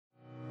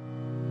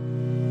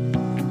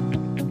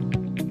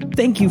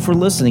Thank you for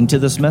listening to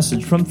this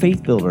message from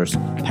Faith Builders.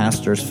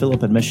 Pastors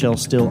Philip and Michelle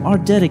Steele are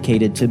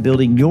dedicated to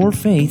building your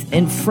faith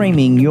and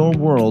framing your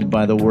world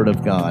by the Word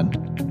of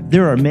God.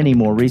 There are many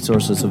more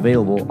resources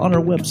available on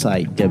our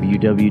website,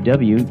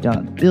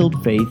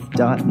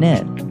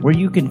 www.buildfaith.net, where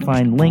you can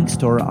find links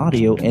to our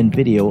audio and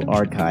video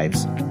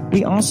archives.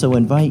 We also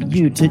invite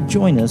you to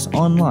join us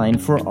online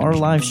for our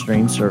live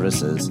stream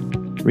services.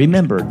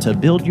 Remember to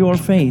build your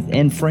faith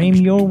and frame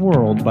your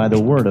world by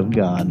the Word of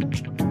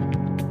God.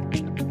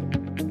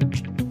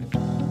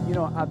 You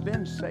know, I've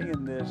been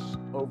saying this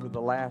over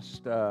the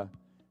last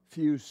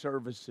few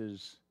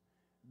services,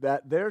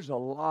 that there's a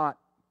lot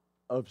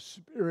of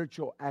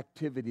spiritual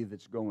activity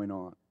that's going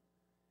on.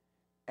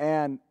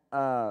 And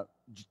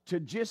to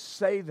just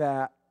say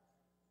that,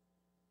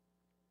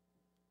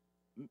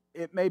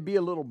 it may be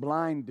a little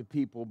blind to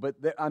people, but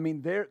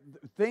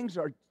things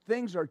are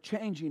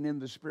changing in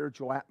the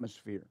spiritual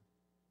atmosphere.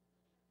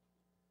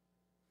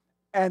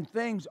 And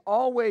things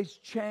always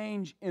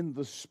change in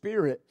the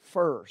spirit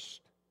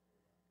first,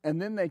 and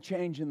then they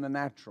change in the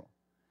natural.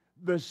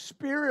 The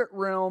spirit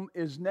realm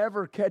is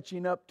never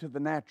catching up to the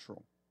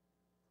natural.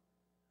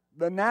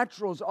 The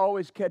natural is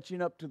always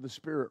catching up to the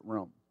spirit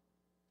realm.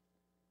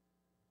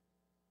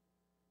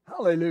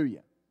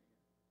 Hallelujah.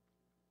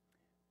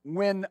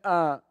 When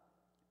a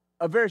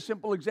very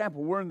simple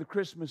example, we're in the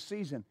Christmas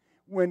season.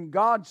 When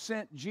God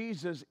sent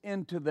Jesus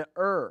into the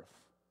earth,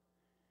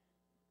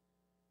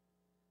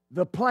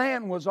 the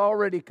plan was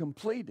already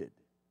completed.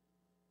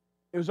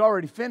 It was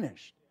already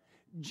finished.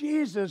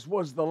 Jesus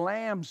was the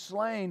lamb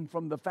slain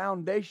from the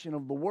foundation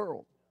of the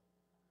world.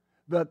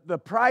 The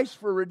price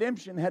for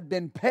redemption had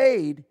been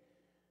paid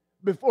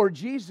before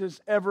Jesus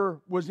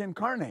ever was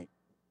incarnate.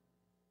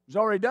 It was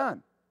already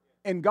done.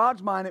 In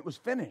God's mind, it was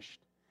finished.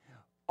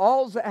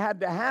 All that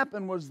had to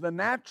happen was the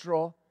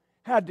natural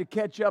had to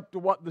catch up to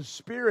what the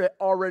Spirit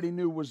already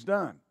knew was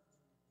done.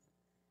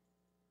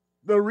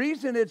 The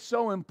reason it's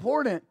so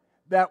important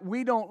that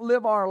we don't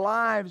live our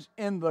lives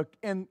in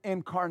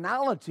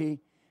carnality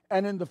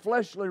and in the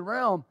fleshly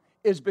realm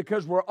is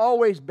because we're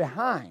always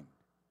behind.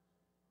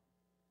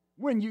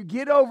 When you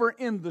get over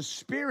in the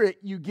Spirit,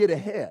 you get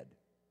ahead.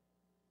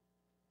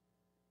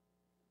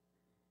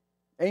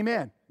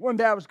 Amen. One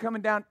day I was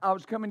coming down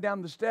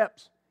the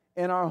steps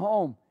in our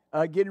home,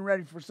 getting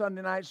ready for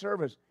Sunday night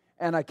service.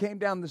 And I came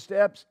down the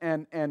steps,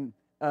 and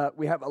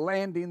we have a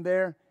landing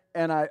there.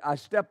 And I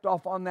stepped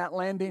off on that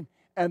landing,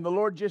 and the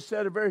Lord just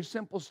said a very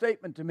simple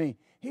statement to me.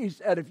 He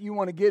said, if you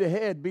want to get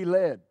ahead, be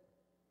led.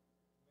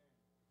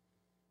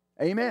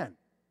 Amen.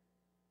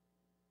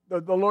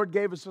 The Lord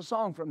gave us a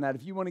song from that.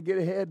 If you want to get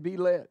ahead, be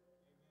led.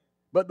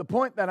 But the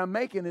point that I'm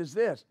making is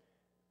this.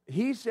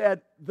 He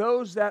said,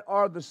 those that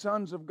are the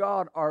sons of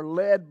God are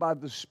led by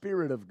the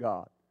Spirit of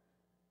God.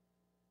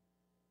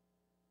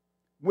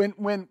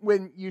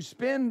 When you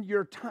spend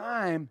your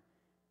time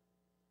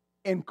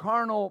in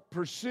carnal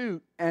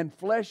pursuit and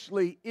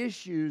fleshly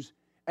issues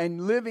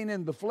and living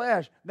in the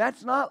flesh,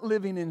 that's not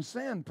living in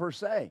sin per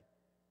se.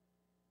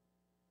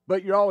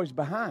 But you're always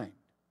behind.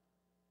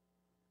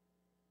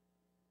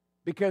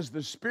 Because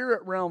the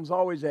spirit realm's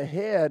always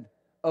ahead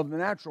of the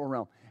natural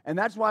realm. And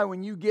that's why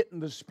when you get in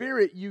the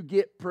Spirit, you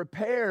get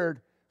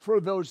prepared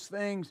for those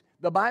things.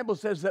 The Bible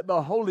says that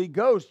the Holy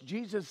Ghost,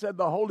 Jesus said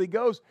the Holy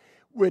Ghost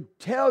would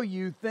tell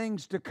you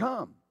things to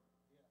come.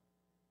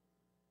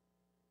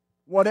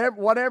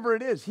 Whatever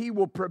it is, He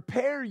will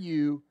prepare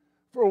you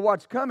for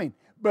what's coming.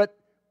 But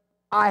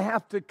I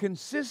have to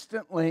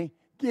consistently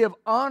give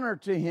honor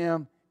to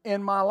Him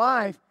in my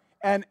life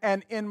and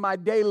in my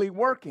daily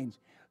workings.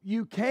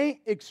 You can't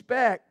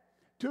expect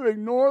to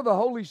ignore the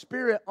Holy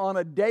Spirit on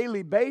a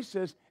daily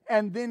basis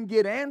and then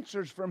get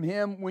answers from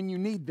Him when you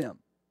need them.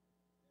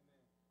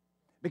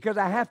 Because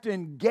I have to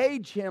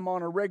engage Him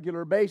on a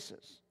regular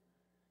basis.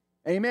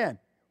 Amen.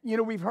 You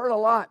know, we've heard a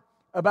lot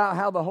about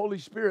how the Holy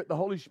Spirit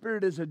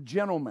is a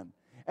gentleman.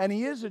 And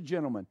He is a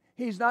gentleman.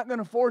 He's not going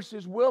to force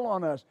His will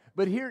on us.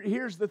 But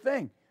here's the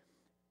thing.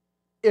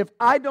 If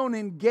I don't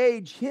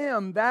engage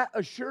Him, that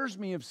assures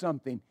me of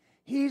something.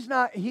 He's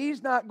not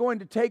going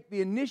to take the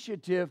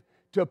initiative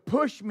to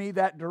push me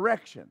that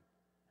direction.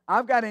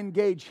 I've got to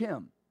engage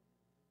Him.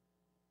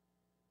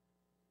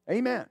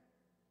 Amen.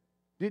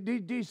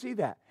 Do you see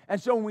that?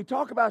 And so when we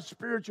talk about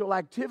spiritual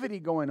activity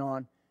going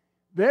on,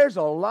 there's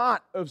a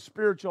lot of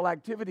spiritual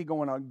activity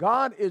going on.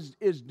 God is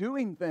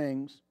doing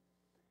things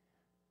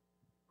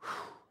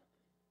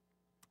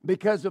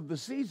because of the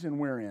season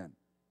we're in.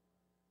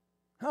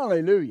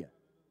 Hallelujah.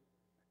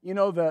 You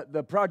know,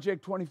 the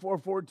Project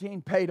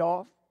 2414 paid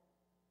off.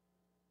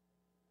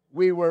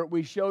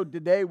 We showed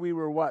today we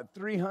were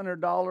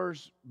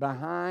 $300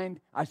 behind.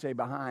 I say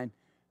behind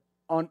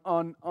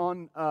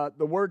on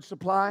the word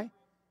supply.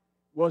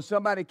 Well,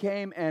 somebody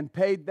came and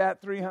paid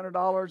that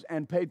 $300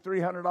 and paid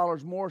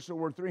 $300 more, so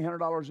we're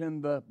 $300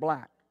 in the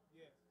black.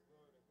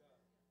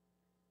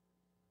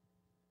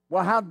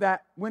 Well,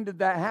 when did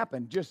that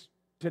happen? Just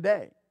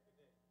today.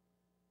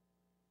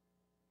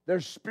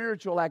 There's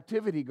spiritual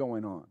activity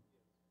going on.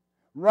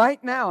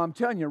 Right now, I'm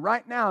telling you,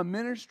 right now,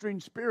 ministering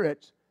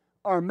spirits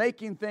are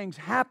making things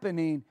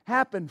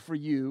happen for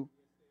you.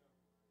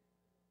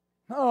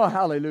 Oh,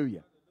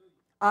 hallelujah.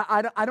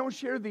 I don't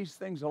share these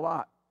things a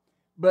lot,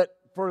 but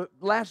for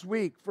last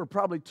week, for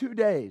probably 2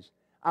 days,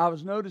 I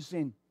was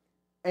noticing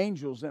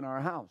angels in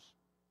our house.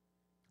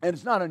 And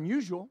it's not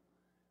unusual,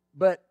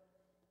 but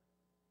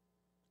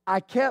I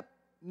kept,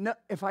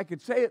 if I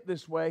could say it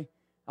this way,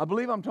 I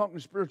believe I'm talking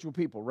to spiritual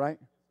people, right?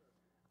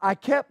 I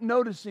kept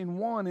noticing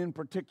one in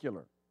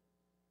particular.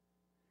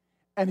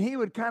 And he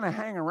would kind of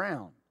hang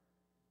around.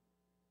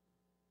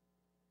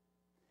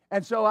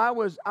 And so I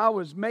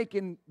was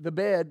making the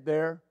bed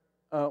there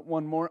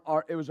one morning.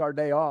 It was our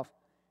day off.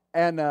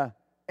 And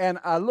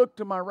I looked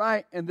to my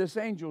right, and this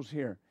angel's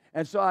here.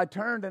 And so I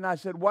turned and I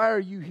said, "Why are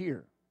you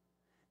here?"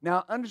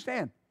 Now,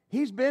 understand,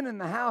 he's been in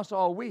the house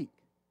all week.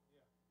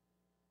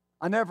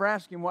 I never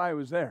asked him why he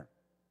was there.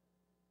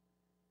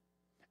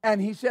 And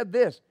he said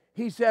this.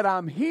 He said,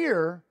 "I'm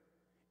here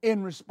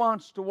in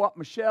response to what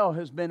Michelle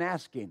has been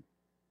asking.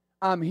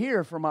 I'm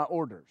here for my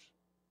orders."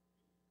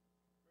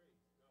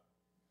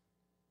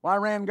 Well, I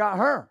ran and got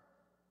her.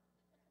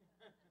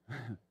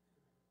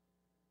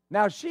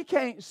 Now, she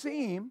can't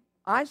see him.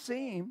 I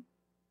see him.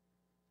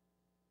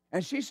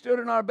 And she stood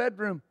in our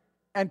bedroom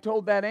and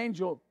told that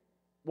angel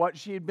what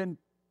she had been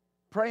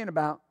praying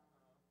about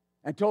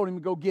and told him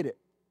to go get it,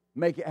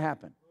 make it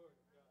happen.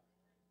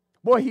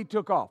 Boy, he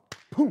took off.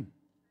 Boom.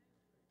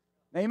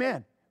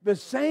 Amen. The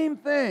same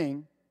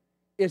thing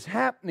is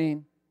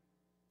happening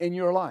in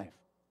your life.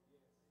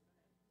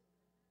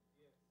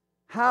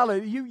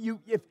 Hallelujah.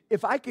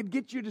 If I could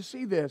get you to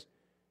see this,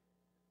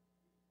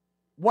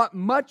 what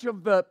much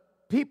of the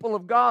people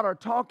of God are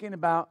talking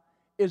about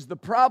is the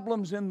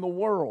problems in the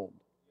world.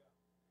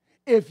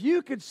 If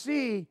you could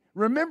see,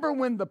 remember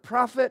when the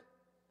prophet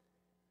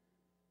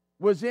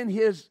was in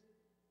his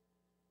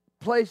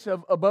place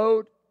of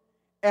abode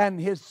and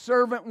his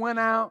servant went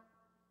out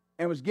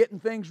and was getting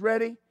things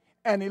ready,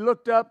 and he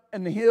looked up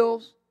in the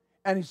hills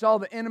and he saw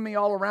the enemy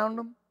all around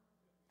him?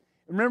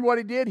 Remember what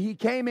he did? He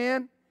came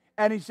in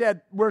and he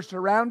said, "We're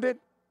surrounded."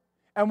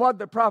 And what did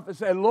the prophet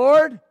say?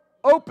 "Lord,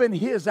 open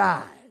his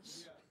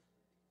eyes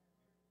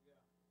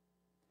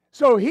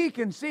so he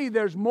can see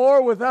there's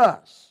more with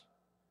us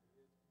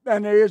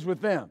than there is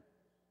with them."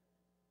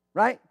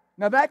 Right?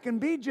 Now that can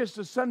be just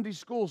a Sunday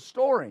school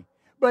story,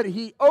 but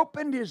he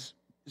opened his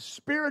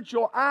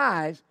spiritual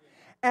eyes,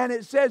 and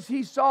it says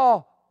he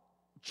saw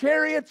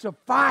chariots of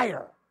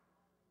fire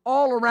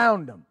all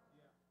around him.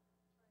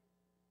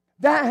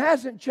 That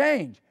hasn't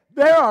changed.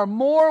 There are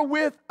more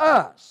with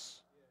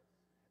us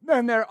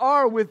than there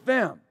are with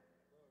them.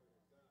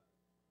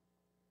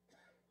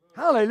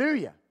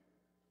 Hallelujah.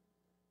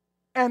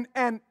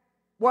 And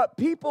what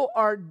people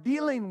are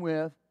dealing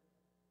with,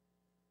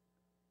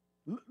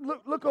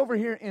 look over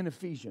here in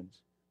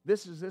Ephesians.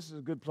 This is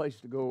a good place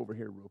to go over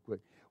here real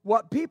quick.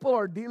 What people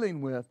are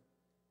dealing with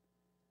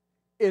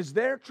is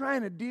they're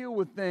trying to deal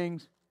with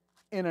things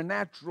in a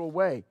natural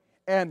way.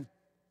 And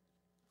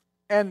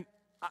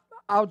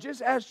I'll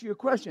just ask you a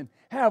question.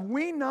 Have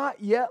we not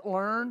yet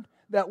learned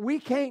that we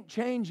can't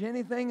change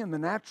anything in the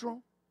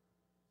natural?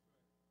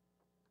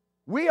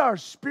 We are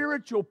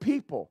spiritual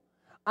people.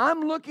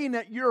 I'm looking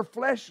at your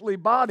fleshly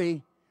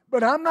body,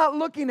 but I'm not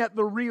looking at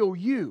the real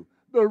you.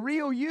 The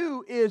real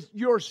you is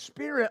your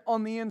spirit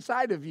on the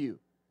inside of you.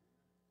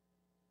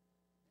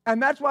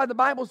 And that's why the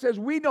Bible says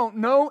we don't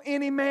know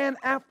any man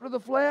after the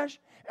flesh,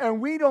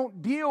 and we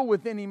don't deal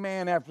with any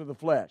man after the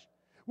flesh.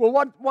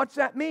 Well, what's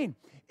that mean?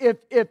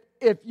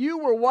 If you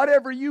were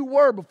whatever you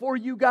were before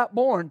you got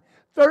born,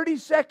 30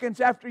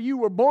 seconds after you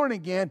were born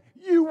again,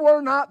 you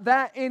were not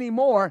that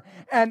anymore.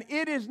 And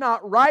it is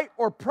not right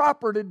or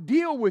proper to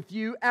deal with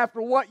you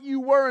after what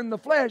you were in the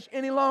flesh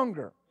any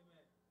longer.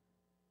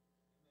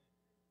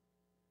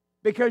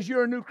 Because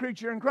you're a new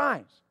creature in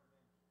Christ.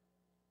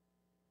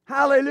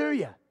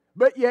 Hallelujah.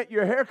 But yet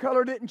your hair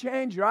color didn't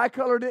change, your eye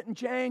color didn't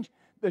change,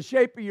 the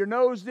shape of your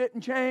nose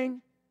didn't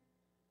change.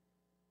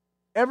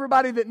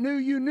 Everybody that knew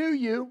you knew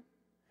you.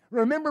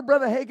 Remember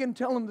Brother Hagin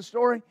telling the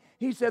story?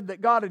 He said that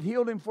God had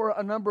healed him for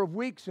a number of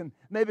weeks and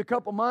maybe a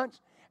couple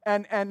months.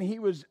 And he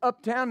was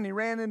uptown and he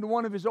ran into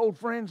one of his old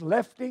friends,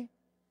 Lefty.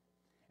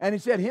 And he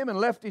said him and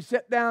Lefty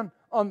sat down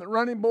on the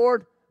running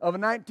board of a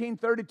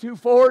 1932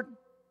 Ford.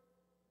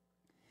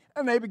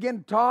 And they began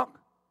to talk.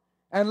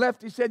 And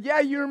Lefty said, "Yeah,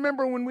 you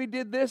remember when we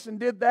did this and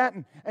did that?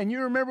 And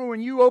you remember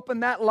when you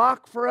opened that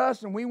lock for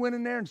us and we went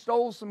in there and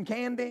stole some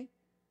candy?"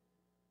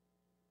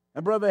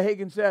 And Brother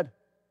Hagin said,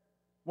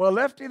 "Well,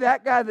 Lefty,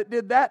 that guy that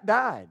did that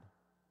died."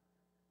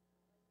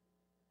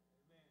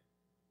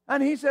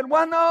 And he said,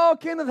 "Well, no,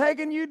 Kenneth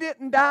Hagin, you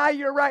didn't die.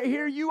 You're right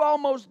here. You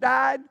almost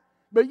died,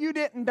 but you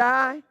didn't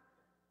die."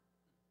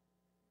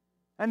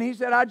 And he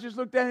said, "I just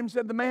looked at him and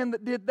said, the man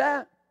that did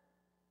that,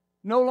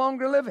 no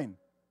longer living."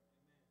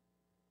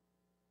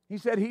 He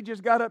said he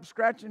just got up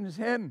scratching his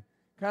head and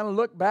kind of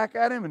looked back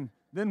at him and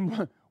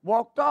then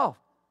walked off.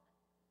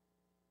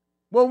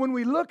 Well, when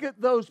we look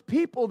at those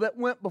people that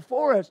went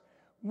before us,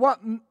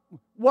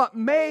 what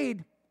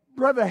made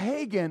Brother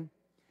Hagin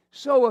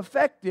so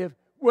effective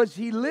was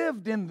he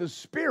lived in the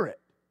Spirit.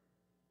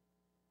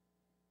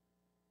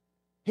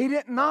 He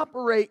didn't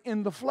operate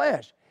in the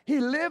flesh. He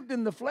lived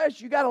in the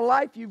flesh. You got a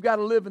life, you've got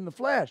to live in the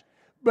flesh.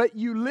 But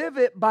you live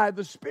it by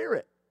the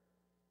Spirit.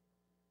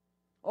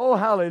 Oh,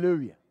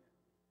 hallelujah.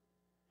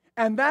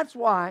 And that's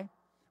why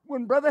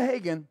when Brother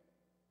Hagin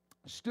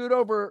stood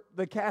over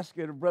the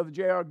casket of Brother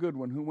J.R.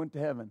 Goodwin, who went to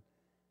heaven,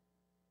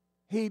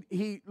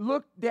 he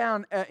looked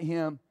down at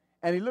him,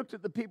 and he looked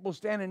at the people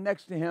standing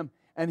next to him,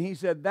 and he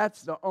said,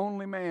 "That's the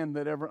only man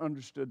that ever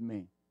understood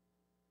me."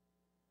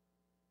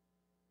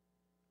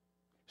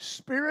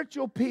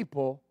 Spiritual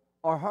people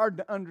are hard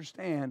to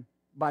understand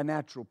by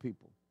natural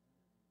people.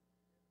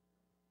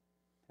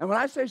 And when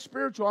I say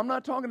spiritual, I'm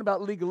not talking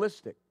about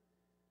legalistic.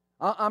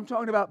 I'm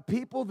talking about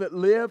people that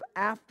live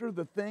after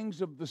the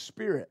things of the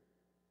Spirit.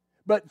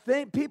 But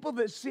people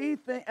that see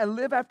and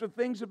live after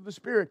things of the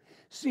Spirit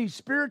see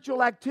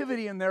spiritual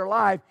activity in their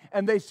life,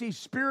 and they see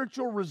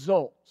spiritual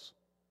results.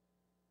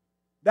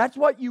 That's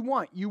what you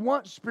want. You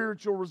want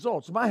spiritual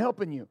results. Am I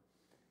helping you?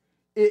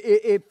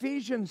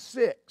 Ephesians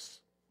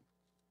 6.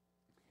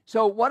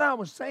 So what I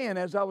was saying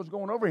as I was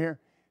going over here,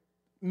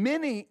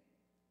 many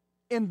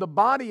in the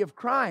body of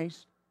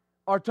Christ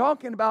are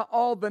talking about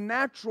all the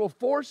natural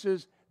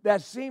forces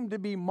that seem to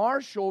be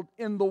marshaled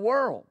in the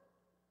world.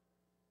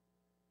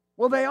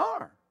 Well, they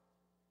are.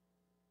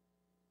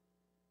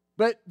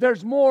 But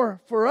there's more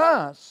for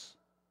us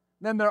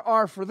than there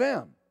are for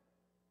them.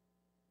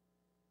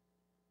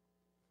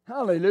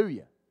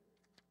 Hallelujah.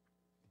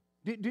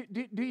 Do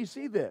you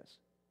see this?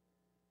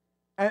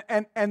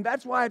 And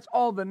that's why it's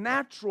all the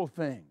natural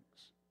things.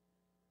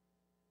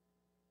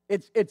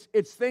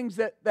 It's things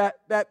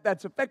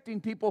that's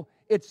affecting people.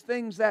 It's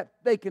things that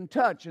they can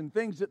touch and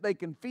things that they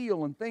can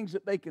feel and things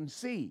that they can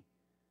see.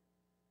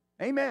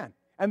 Amen.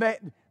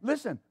 And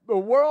listen, the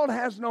world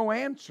has no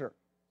answer.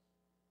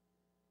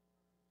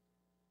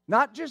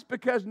 Not just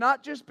because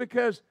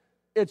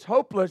it's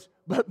hopeless,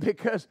 but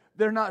because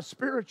they're not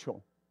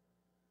spiritual.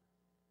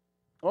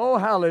 Oh,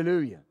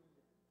 hallelujah.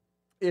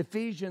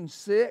 Ephesians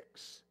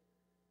 6.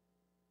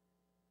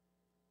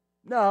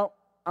 Now,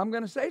 I'm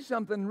going to say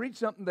something, read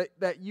something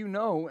that you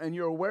know and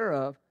you're aware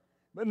of.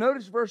 But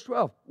notice verse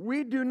 12.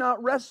 We do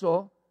not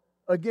wrestle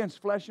against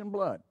flesh and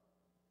blood.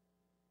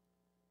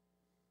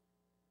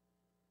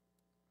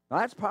 Now,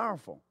 that's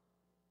powerful.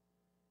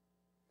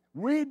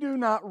 We do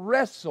not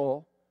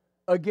wrestle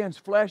against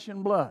flesh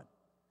and blood.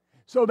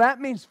 So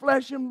that means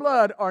flesh and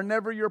blood are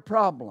never your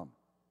problem.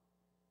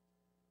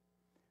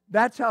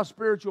 That's how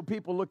spiritual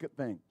people look at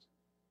things.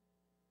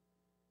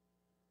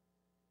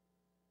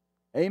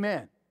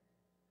 Amen.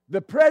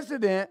 The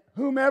president,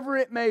 whomever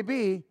it may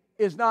be,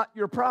 is not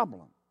your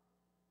problem.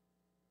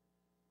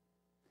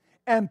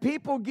 And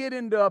people get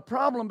into a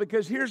problem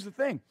because here's the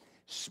thing.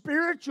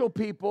 Spiritual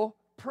people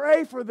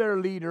pray for their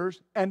leaders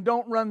and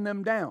don't run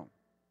them down.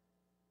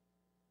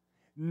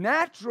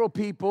 Natural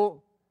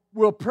people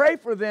will pray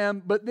for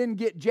them but then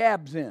get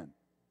jabs in.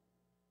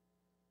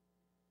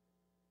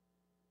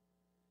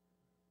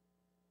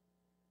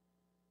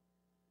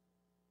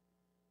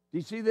 Do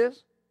you see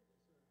this?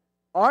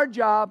 Our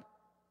job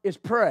is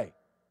pray.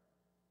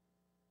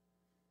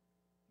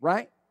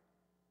 Right?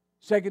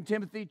 2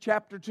 Timothy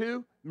chapter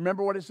 2,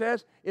 remember what it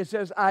says? It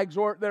says, I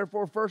exhort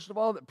therefore first of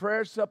all that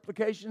prayers,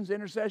 supplications,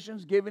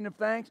 intercessions, giving of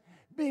thanks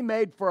be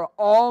made for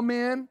all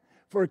men,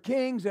 for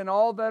kings and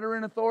all that are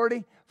in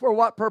authority. For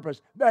what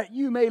purpose? That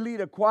you may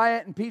lead a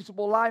quiet and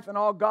peaceable life in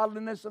all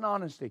godliness and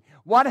honesty.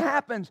 What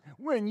happens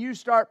when you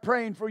start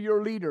praying for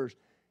your leaders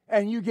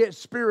and you get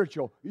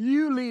spiritual?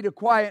 You lead a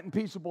quiet and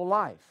peaceable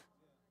life.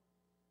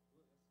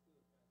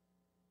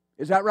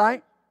 Is that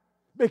right?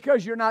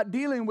 Because you're not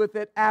dealing with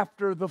it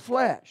after the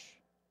flesh.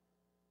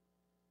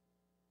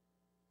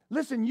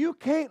 Listen, you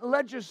can't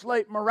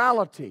legislate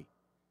morality.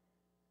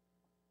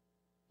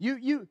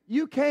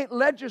 You can't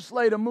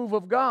legislate a move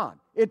of God.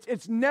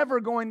 It's never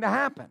going to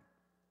happen.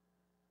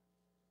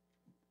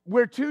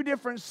 We're two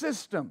different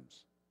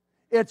systems.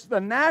 It's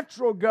the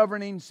natural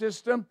governing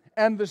system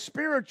and the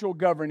spiritual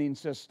governing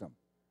system.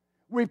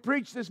 We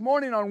preached this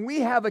morning on we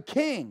have a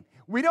king.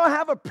 We don't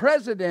have a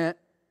president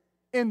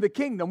in the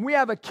kingdom. We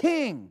have a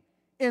king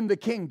in the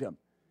kingdom.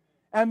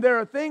 And there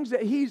are things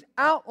that he's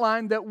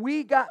outlined that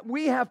we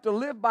have to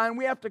live by and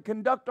we have to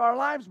conduct our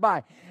lives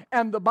by.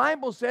 And the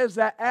Bible says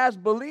that as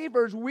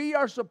believers, we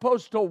are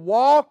supposed to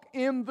walk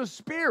in the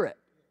Spirit.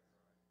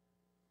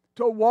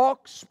 To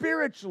walk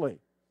spiritually.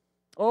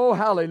 Oh,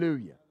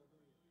 hallelujah.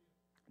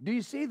 Do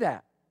you see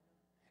that?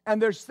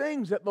 And there's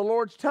things that the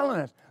Lord's telling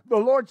us. The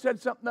Lord said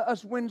something to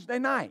us Wednesday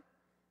night.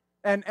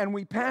 And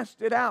we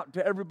passed it out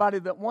to everybody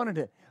that wanted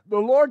it. The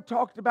Lord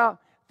talked about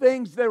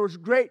things, there was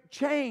great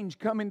change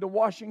coming to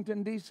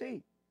Washington,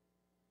 D.C.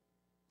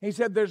 He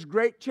said there's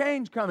great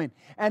change coming.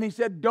 And he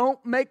said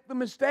don't make the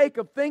mistake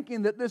of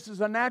thinking that this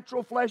is a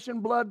natural flesh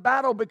and blood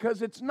battle,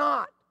 because it's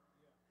not.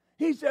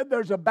 He said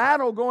there's a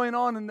battle going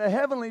on in the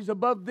heavenlies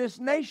above this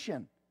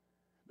nation.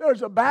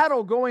 There's a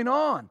battle going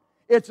on.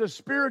 It's a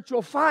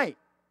spiritual fight.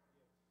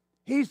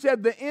 He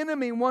said the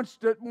enemy wants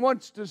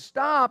to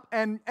stop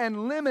and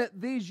limit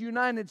these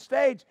United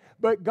States,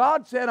 but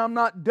God said, I'm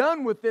not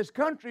done with this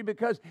country,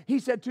 because He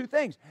said two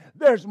things.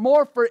 There's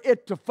more for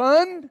it to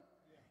fund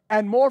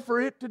and more for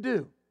it to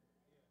do.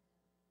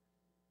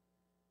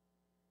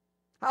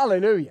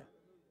 Hallelujah.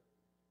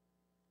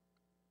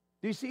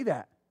 Do you see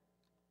that?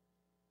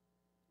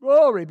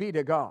 Glory be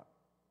to God.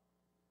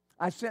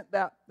 I sent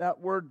that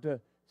word to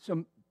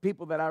some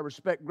people that I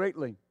respect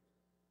greatly.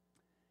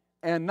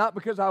 And not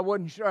because I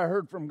wasn't sure I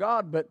heard from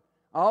God, but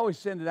I always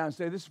send it out and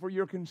say, this is for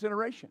your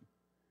consideration.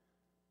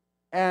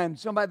 And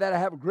somebody that I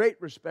have great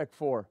respect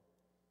for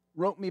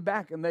wrote me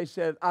back and they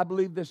said, I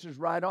believe this is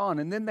right on.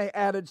 And then they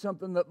added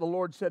something that the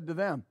Lord said to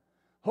them.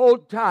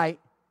 Hold tight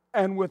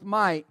and with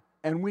might,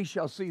 and we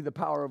shall see the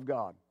power of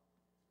God.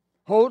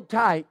 Hold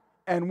tight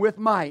and with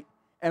might,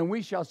 and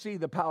we shall see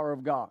the power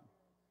of God.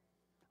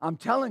 I'm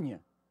telling you.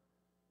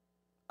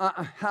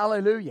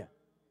 Hallelujah.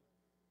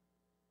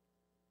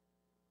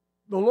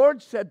 The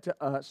Lord said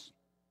to us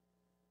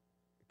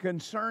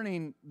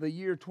concerning the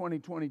year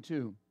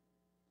 2022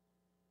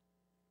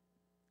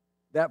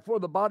 that for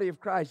the body of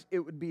Christ it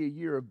would be a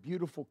year of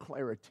beautiful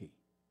clarity.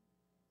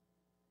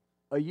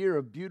 A year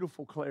of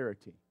beautiful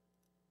clarity.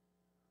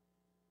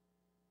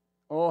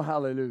 Oh,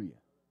 hallelujah.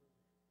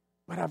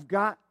 But I've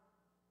got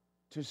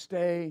to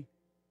stay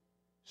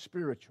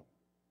spiritual,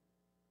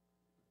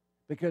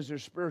 because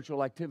there's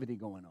spiritual activity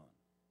going on.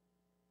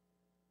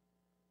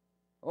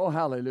 Oh,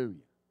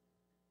 hallelujah.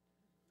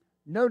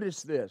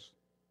 Notice this.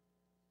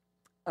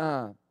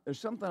 There's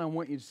something I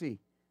want you to see.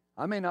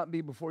 I may not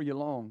be before you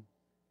long,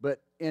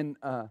 but in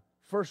 1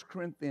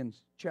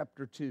 Corinthians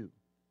chapter 2,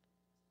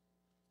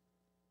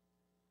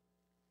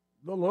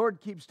 the Lord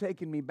keeps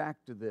taking me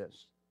back to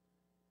this.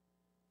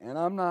 And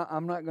I'm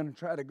not going to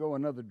try to go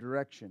another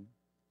direction.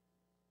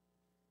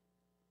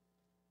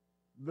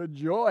 The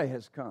joy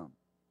has come.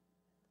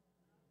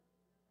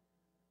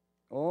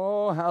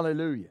 Oh,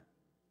 hallelujah.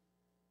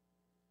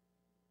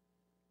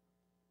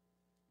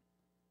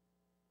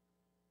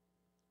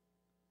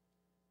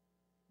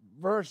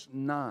 Verse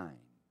 9.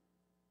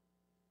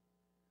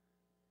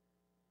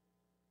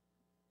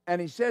 And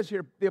he says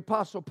here, the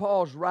Apostle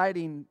Paul's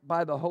writing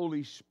by the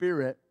Holy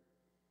Spirit.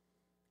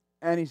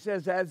 And he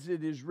says, as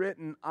it is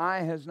written, eye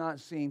has not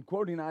seen,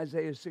 quoting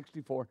Isaiah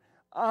 64,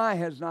 eye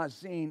has not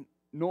seen,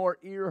 nor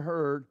ear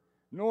heard,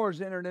 nor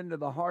is entered into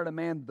the heart of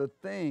man the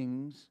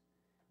things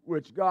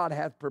which God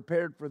hath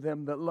prepared for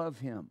them that love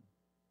Him.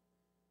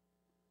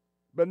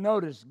 But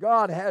notice,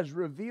 God has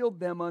revealed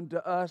them unto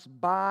us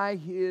by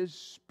His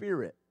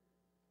Spirit.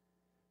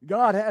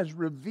 God has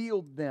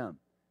revealed them.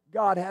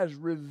 God has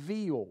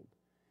revealed.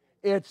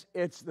 It's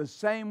the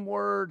same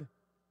word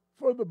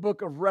for the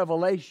book of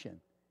Revelation.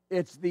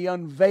 It's the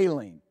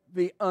unveiling,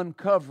 the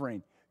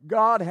uncovering.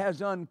 God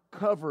has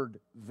uncovered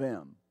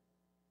them.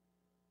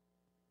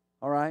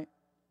 All right?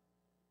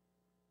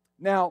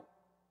 Now,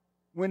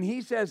 when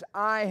he says,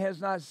 eye has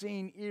not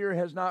seen, ear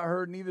has not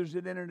heard, neither is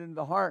it entered into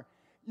the heart,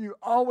 you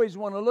always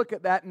want to look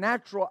at that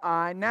natural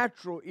eye,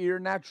 natural ear,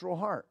 natural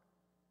heart.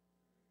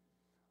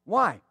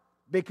 Why?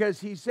 Because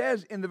he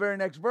says in the very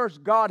next verse,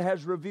 God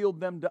has revealed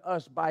them to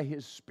us by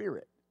His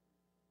Spirit.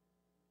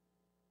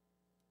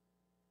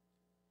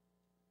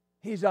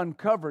 He's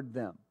uncovered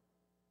them.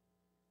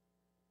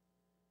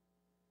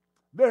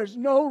 There's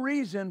no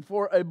reason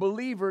for a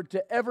believer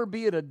to ever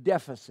be at a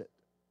deficit,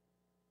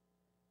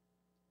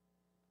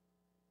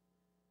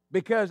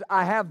 because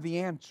I have the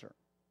answer.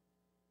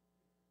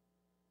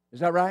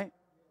 Is that right?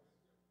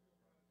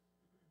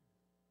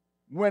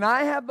 When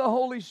I have the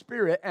Holy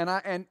Spirit,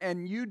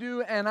 and you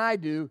do and I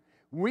do,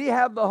 we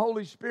have the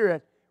Holy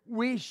Spirit,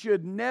 we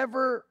should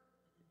never,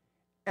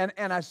 and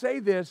I say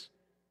this,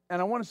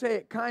 and I want to say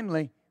it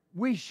kindly,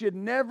 we should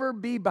never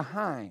be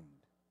behind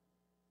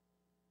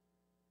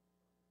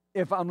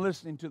if I'm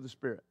listening to the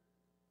Spirit.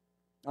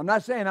 I'm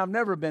not saying I've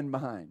never been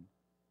behind,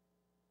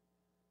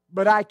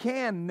 but I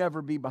can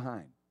never be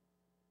behind.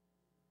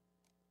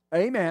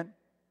 Amen.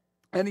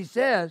 And he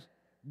says,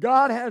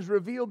 God has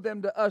revealed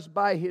them to us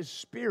by His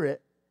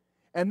Spirit.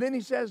 And then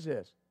he says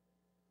this,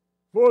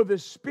 for the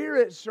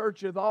Spirit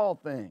searcheth all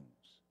things,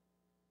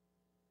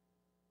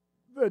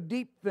 the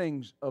deep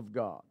things of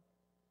God.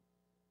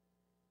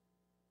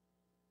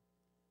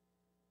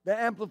 The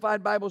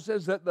Amplified Bible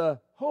says that the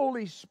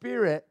Holy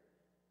Spirit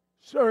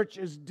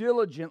searches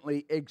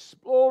diligently,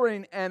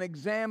 exploring and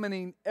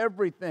examining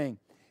everything,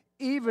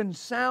 even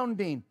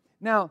sounding.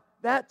 Now,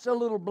 that's a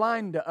little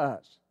blind to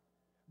us.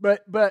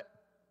 But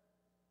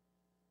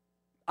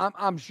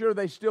I'm sure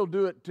they still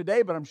do it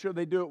today, but I'm sure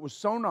they do it with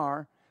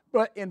sonar.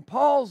 But in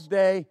Paul's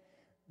day,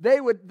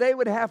 they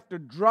would have to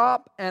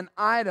drop an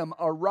item,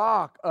 a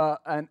rock,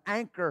 an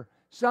anchor,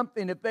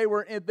 something if they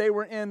were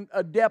in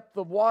a depth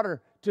of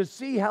water to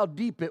see how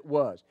deep it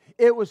was.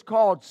 It was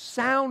called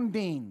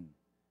sounding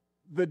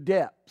the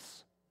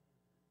depths.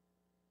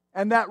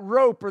 And that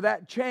rope or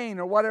that chain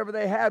or whatever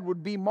they had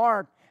would be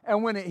marked,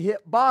 and when it hit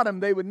bottom,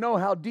 they would know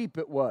how deep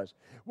it was.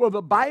 Well,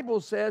 the Bible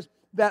says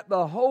that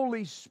the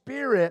Holy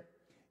Spirit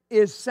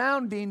is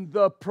sounding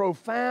the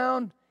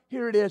profound,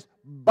 here it is,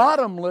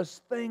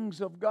 bottomless things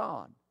of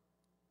God.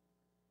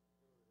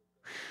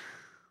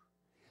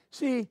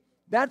 See,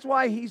 that's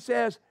why he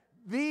says,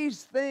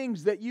 these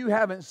things that you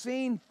haven't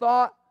seen,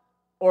 thought,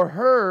 or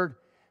heard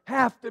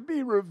have to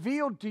be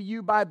revealed to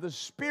you by the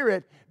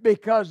Spirit,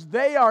 because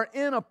they are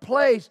in a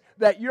place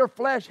that your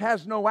flesh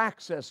has no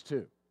access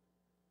to.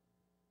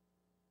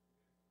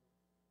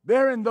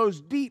 They're in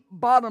those deep,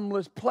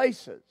 bottomless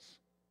places.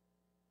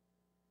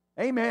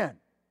 Amen.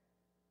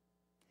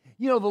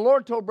 You know, the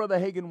Lord told Brother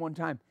Hagin one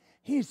time,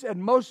 he said,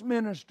 most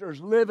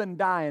ministers live and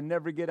die and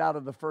never get out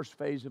of the first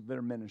phase of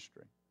their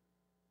ministry.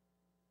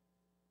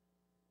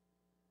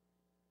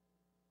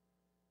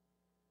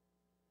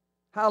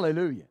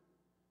 Hallelujah.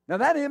 Now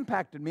that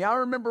impacted me. I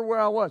remember where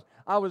I was.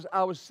 I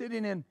was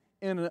sitting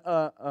in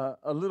a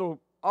little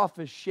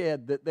office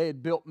shed that they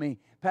had built me.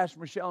 Pastor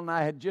Michelle and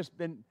I had just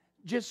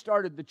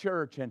started the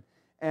church,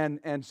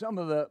 and some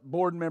of the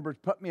board members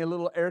put me a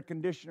little air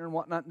conditioner and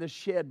whatnot in this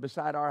shed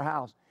beside our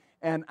house.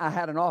 And I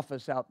had an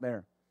office out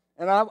there.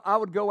 And I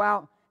would go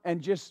out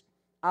and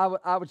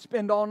I would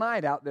spend all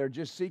night out there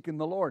just seeking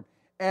the Lord.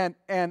 And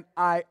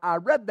I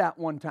read that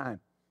one time.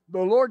 The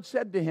Lord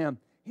said to him,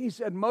 he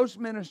said, most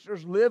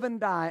ministers live and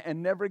die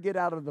and never get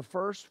out of the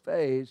first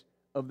phase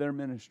of their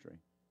ministry.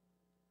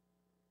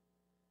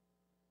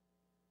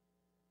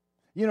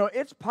 You know,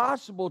 it's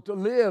possible to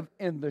live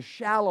in the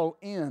shallow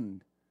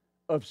end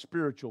of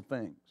spiritual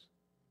things.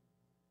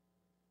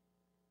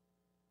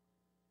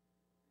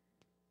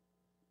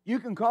 You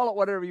can call it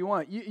whatever you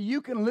want.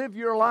 You can live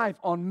your life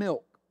on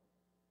milk.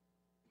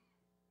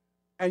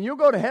 And you'll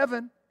go to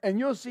heaven and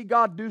you'll see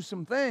God do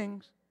some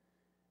things,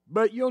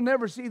 but you'll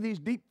never see these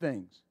deep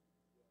things.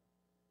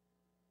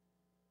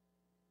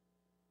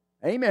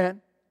 Amen.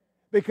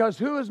 Because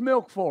who is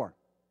milk for?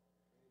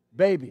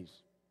 Babies.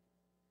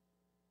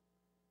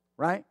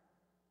 Right?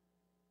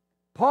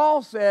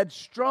 Paul said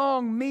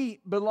strong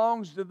meat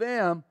belongs to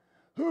them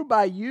who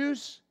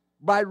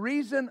by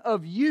reason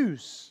of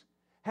use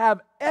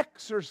have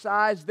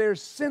exercised their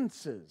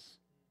senses.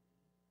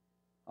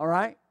 All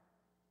right?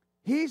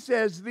 He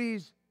says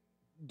these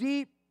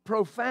deep,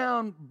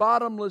 profound,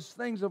 bottomless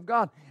things of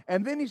God.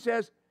 And then he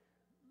says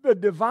the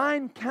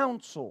divine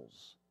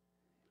counsels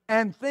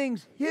and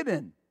things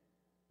hidden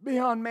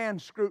beyond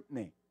man's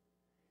scrutiny.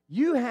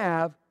 You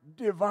have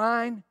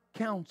divine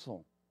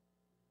counsel.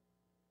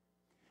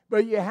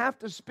 But you have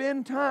to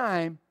spend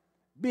time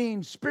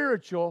being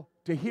spiritual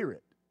to hear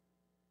it.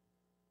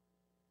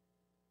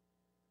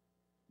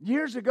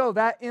 Years ago,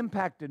 that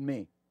impacted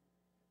me.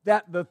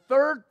 That the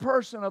third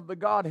person of the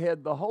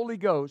Godhead, the Holy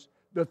Ghost,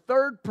 the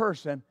third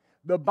person,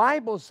 the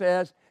Bible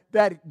says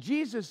that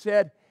Jesus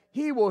said,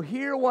 He will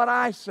hear what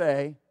I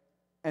say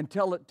and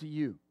tell it to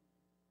you.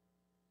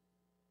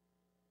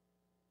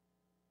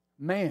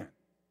 Man,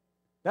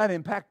 that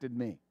impacted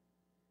me.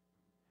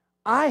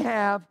 I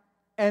have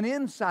an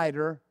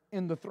insider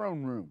in the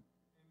throne room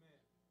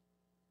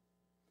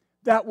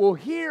that will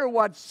hear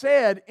what's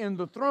said in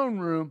the throne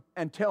room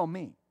and tell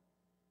me.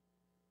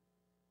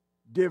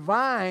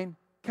 Divine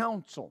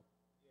counsel.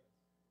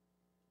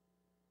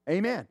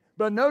 Amen.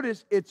 But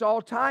notice, it's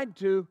all tied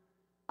to,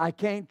 I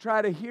can't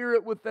try to hear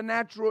it with the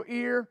natural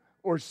ear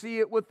or see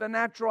it with the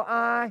natural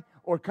eye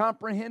or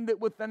comprehend it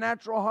with the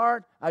natural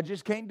heart. I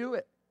just can't do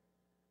it.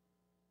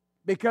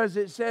 Because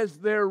it says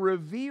they're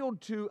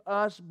revealed to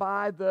us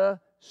by the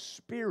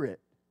Spirit.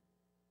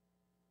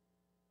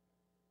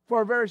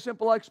 For a very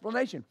simple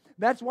explanation.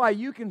 That's why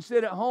you can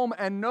sit at home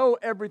and know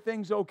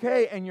everything's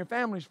okay and your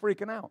family's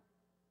freaking out.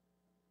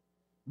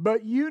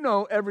 But you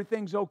know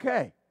everything's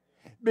okay.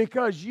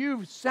 Because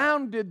you've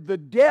sounded the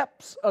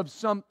depths of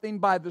something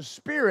by the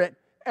Spirit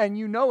and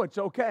you know it's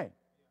okay.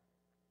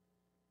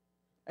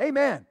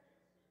 Amen.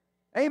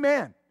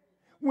 Amen.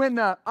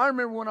 I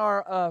remember when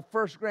our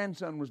first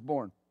grandson was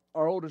born.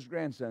 Our oldest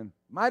grandson,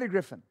 Mighty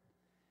Griffin.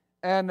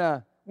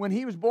 And when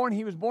he was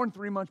born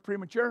 3 months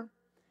premature.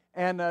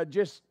 And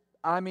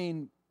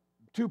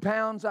 2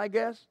 pounds, I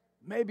guess.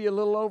 Maybe a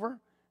little over.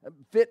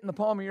 Fit in the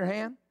palm of your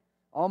hand.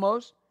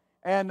 Almost.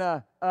 And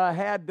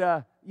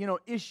had,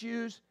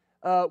 issues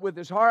with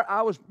his heart.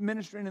 I was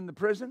ministering in the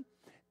prison.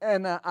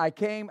 And I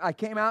came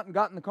out and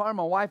got in the car.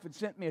 My wife had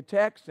sent me a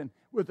text and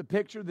with a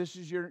picture. This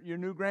is your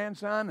new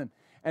grandson.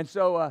 And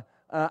so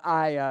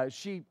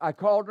I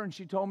called her and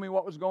she told me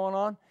what was going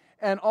on.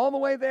 And all the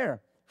way there,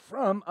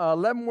 from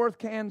Leavenworth,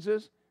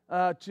 Kansas,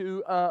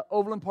 to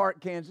Overland Park,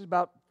 Kansas,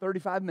 about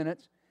 35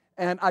 minutes,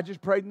 and I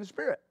just prayed in the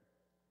Spirit.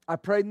 I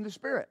prayed in the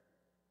Spirit.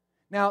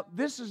 Now,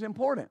 this is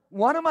important.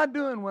 What am I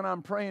doing when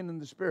I'm praying in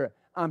the Spirit?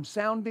 I'm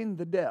sounding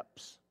the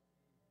depths.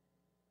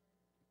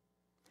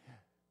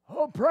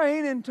 Oh,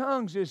 praying in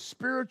tongues is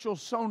spiritual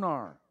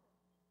sonar.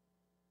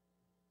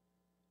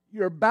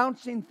 You're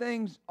bouncing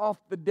things off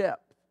the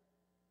depth.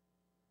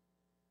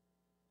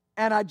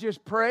 And I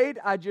just prayed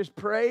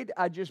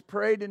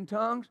in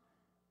tongues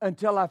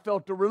until I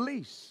felt a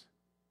release.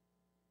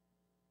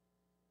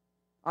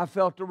 I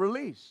felt a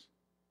release.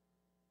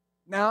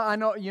 Now, I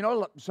know,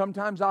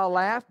 sometimes I'll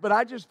laugh, but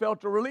I just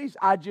felt a release.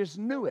 I just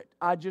knew it.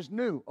 I just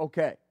knew,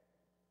 okay.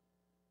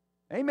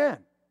 Amen.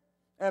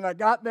 And I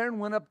got there and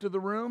went up to the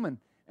room,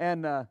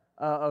 and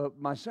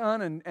my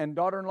son and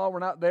daughter-in-law were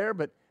not there,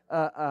 but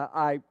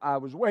I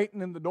was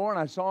waiting in the door, and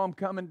I saw him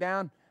coming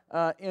down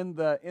in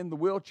the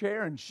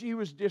wheelchair, and she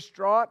was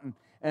distraught,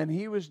 and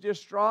he was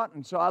distraught,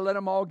 and so I let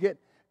them all get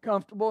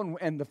comfortable,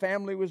 and the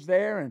family was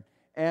there,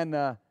 and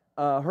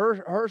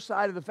her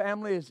side of the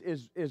family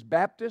is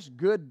Baptist,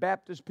 good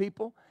Baptist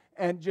people,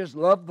 and just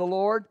love the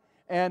Lord,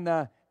 and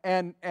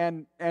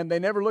they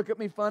never look at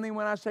me funny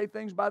when I say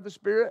things by the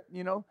Spirit.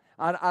 You know,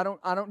 I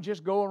don't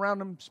just go around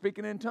them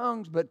speaking in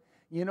tongues, but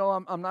you know,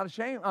 I'm not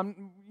ashamed.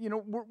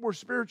 We're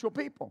spiritual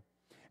people,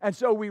 and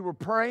so we were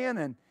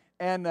praying,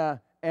 and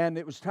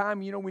it was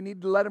time. You know, we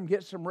needed to let them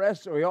get some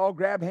rest, so we all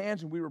grabbed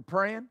hands and we were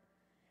praying,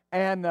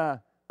 and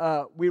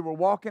we were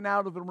walking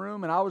out of the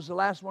room, and I was the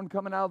last one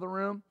coming out of the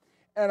room,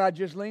 and I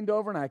just leaned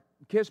over and I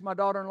kissed my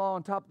daughter-in-law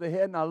on top of the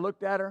head, and I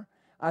looked at her.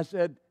 I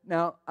said,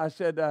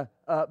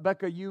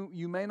 Becca,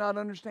 you may not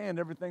understand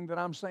everything that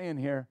I'm saying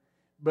here,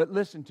 but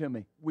listen to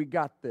me. We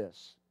got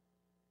this.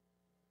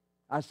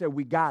 I said,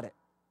 we got it.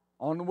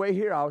 On the way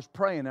here, I was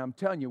praying, and I'm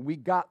telling you, we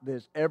got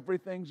this.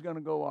 Everything's going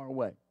to go our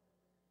way.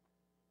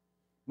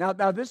 Now,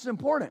 this is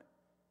important.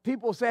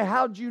 People say,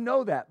 how'd you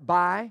know that?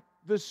 By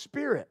the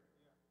Spirit.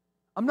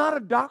 I'm not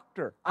a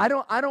doctor. I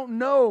don't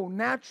know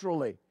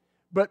naturally,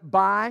 but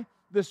by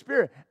the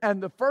Spirit.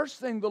 And the first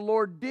thing the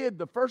Lord did,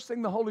 the first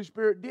thing the Holy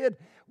Spirit did,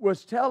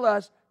 was tell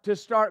us to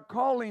start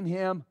calling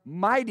Him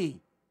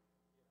mighty.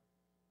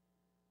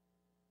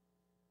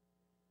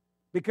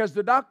 Because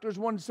the doctors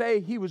want to say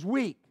He was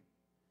weak.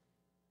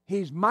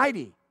 He's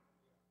mighty.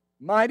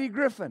 Mighty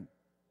Griffin.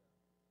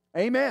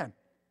 Amen.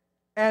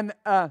 And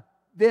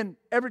then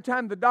every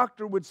time the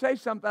doctor would say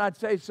something, I'd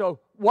say, so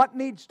what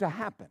needs to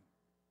happen?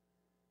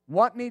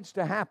 What needs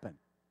to happen?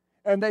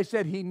 And they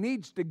said, he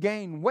needs to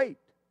gain weight.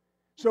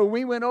 So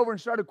we went over and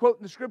started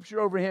quoting the scripture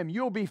over him.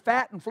 You'll be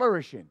fat and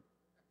flourishing.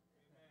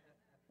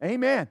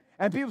 Amen.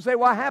 And people say,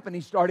 what happened?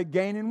 He started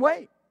gaining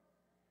weight.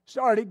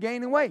 Started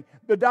gaining weight.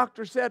 The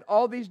doctor said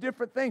all these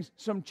different things.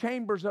 Some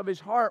chambers of his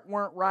heart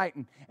weren't right,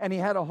 and he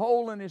had a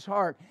hole in his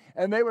heart.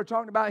 And they were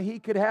talking about he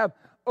could have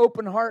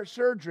open heart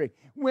surgery.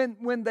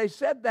 When they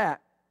said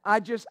that, I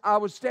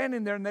was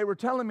standing there and they were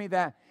telling me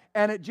that,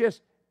 and it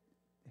just,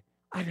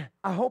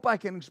 I hope I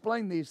can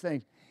explain these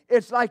things.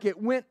 It's like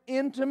it went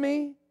into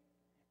me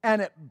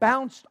and it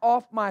bounced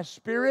off my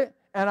spirit,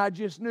 and I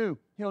just knew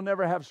he'll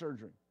never have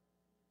surgery.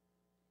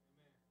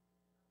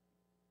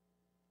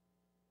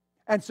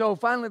 And so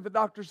finally the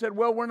doctor said,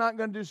 well, we're not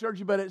going to do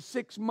surgery, but at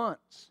 6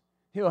 months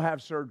he'll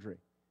have surgery.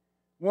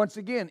 Once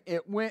again,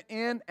 it went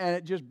in and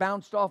it just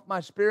bounced off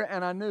my spirit,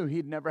 and I knew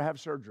he'd never have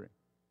surgery.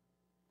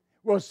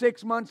 Well,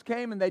 6 months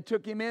came and they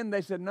took him in.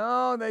 They said,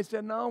 no,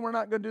 we're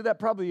not going to do that,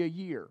 probably a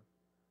year.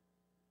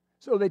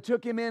 So they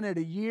took him in at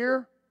a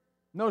year,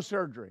 no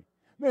surgery.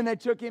 Then they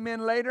took him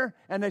in later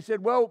and they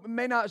said, well,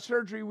 may not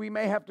surgery, we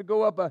may have to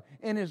go up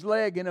in his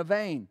leg in a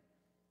vein.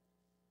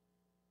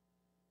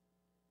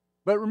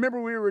 But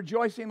remember, we were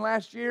rejoicing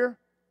last year?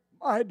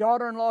 My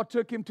daughter-in-law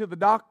took him to the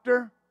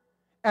doctor,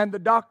 and the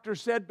doctor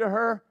said to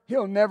her,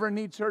 he'll never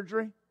need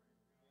surgery.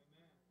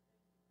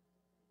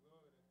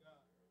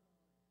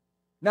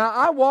 Now,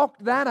 I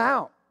walked that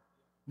out.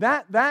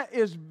 That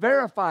is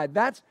verified.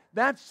 That's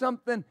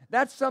something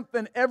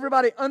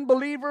everybody,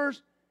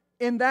 unbelievers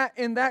in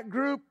that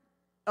group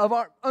of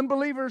our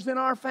unbelievers in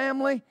our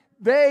family,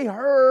 they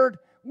heard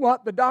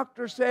what the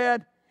doctor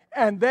said,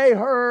 and they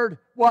heard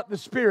what the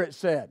Spirit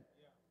said.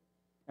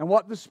 And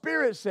what the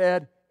Spirit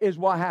said is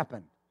what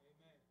happened.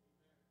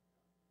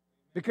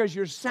 Because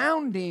you're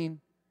sounding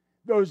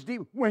those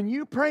deep. When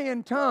you pray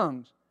in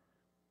tongues,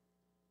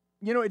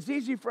 you know, it's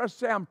easy for us to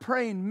say, I'm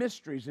praying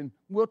mysteries, and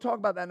we'll talk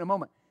about that in a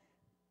moment.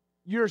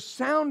 You're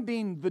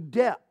sounding the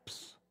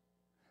depths.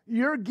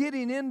 You're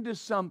getting into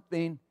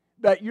something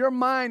that your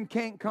mind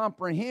can't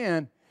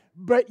comprehend,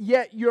 but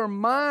yet your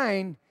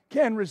mind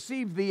can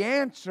receive the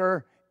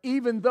answer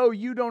even though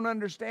you don't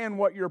understand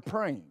what you're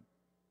praying.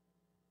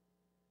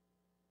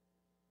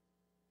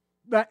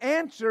 The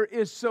answer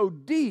is so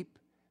deep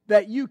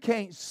that you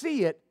can't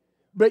see it,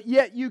 but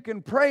yet you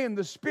can pray in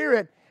the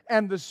Spirit,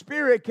 and the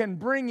Spirit can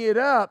bring it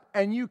up,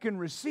 and you can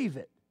receive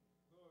it.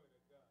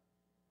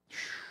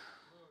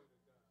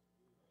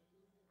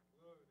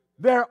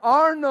 There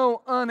are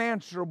no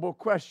unanswerable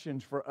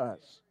questions for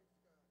us.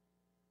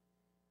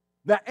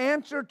 The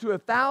answer to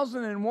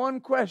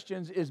 1,001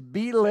 questions is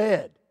be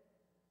led.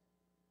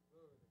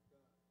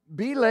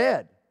 Be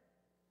led.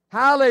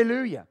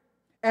 Hallelujah.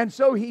 And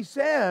so he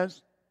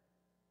says,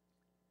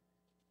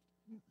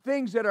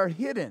 things that are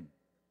hidden.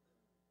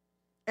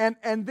 And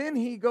then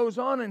he goes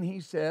on and he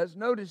says,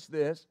 notice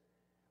this,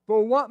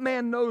 for what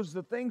man knows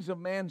the things of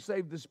man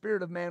save the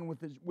spirit of man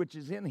which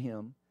is in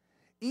him?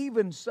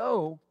 Even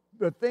so,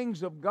 the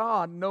things of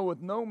God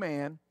knoweth no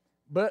man,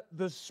 but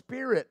the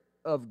Spirit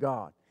of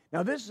God.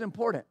 Now this is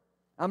important.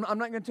 I'm not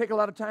going to take a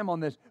lot of time on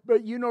this,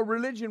 but you know,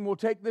 religion will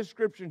take this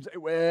scripture and say,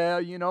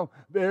 well, you know,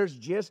 there's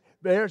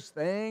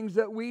things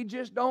that we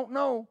just don't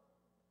know.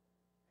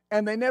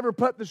 and they never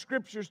put the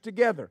Scriptures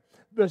together.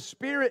 The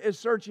Spirit is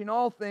searching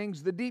all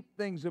things, the deep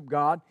things of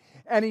God,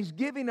 and He's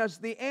giving us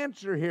the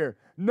answer here.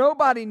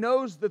 Nobody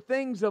knows the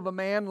things of a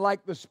man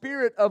like the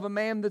Spirit of a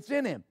man that's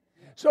in him.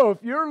 So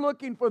if you're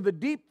looking for the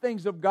deep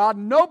things of God,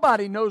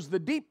 nobody knows the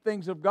deep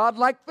things of God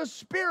like the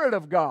Spirit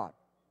of God.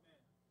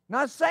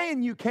 Not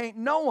saying you can't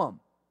know them.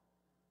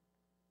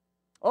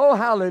 Oh,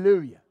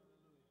 hallelujah.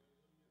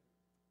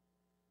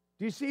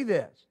 Do you see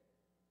this?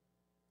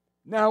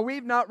 Now,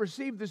 we've not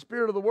received the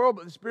Spirit of the world,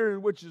 but the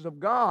Spirit which is of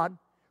God.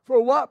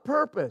 For what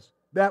purpose?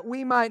 That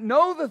we might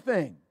know the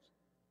things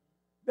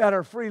that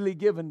are freely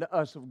given to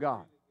us of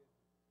God.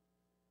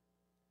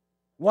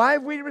 Why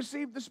have we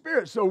received the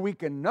Spirit? So we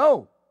can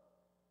know.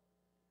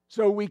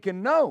 So we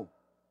can know.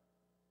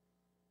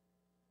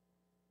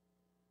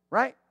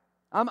 Right?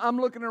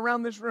 I'm looking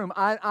around this room.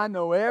 I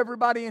know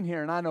everybody in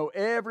here, and I know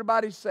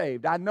everybody's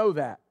saved. I know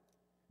that.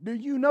 Do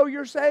you know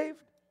you're saved?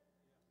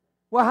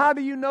 Well, how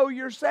do you know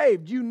you're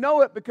saved? You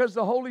know it because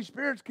the Holy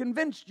Spirit's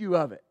convinced you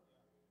of it.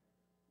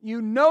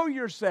 You know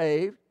you're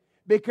saved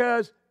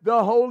because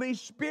the Holy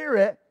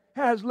Spirit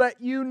has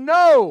let you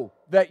know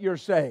that you're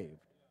saved.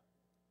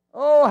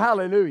 Oh,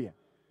 hallelujah.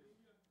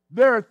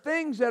 There are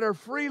things that are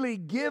freely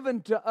given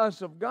to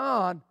us of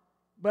God,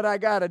 but I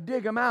got to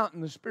dig them out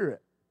in the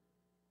Spirit.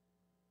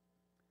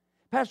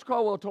 Pastor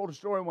Caldwell told a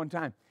story one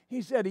time.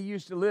 He said he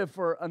used to live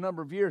for a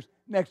number of years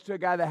next to a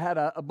guy that had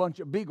a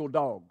bunch of beagle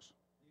dogs.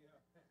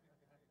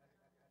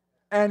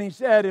 And he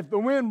said if the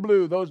wind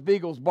blew, those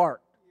beagles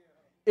barked.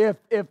 If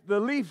the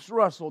leaves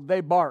rustled,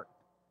 they barked.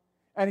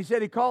 And he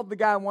said he called the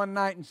guy one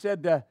night and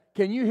said,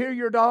 can you hear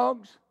your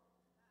dogs?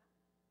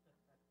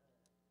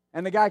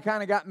 And the guy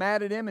kind of got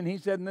mad at him, and he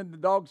said, and then the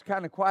dogs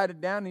kind of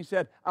quieted down. And he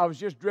said, I was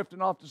just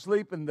drifting off to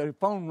sleep, and the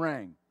phone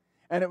rang.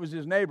 And it was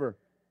his neighbor,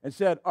 and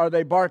said, are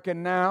they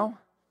barking now?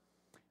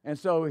 And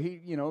so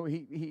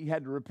he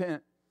had to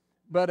repent.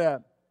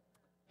 But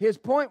his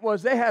point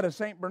was they had a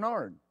St.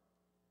 Bernard.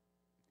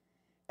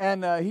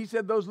 And he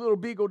said those little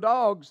beagle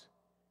dogs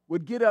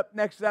would get up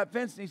next to that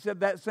fence, and he said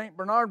that St.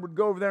 Bernard would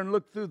go over there and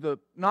look through the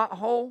knot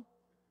hole.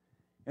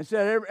 And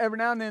said every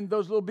now and then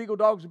those little beagle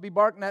dogs would be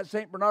barking. That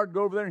St. Bernard would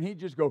go over there, and he'd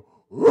just go,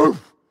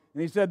 woof.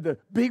 And he said the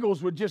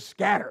beagles would just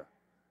scatter.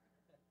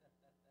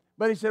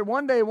 But he said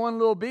one day one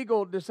little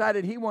beagle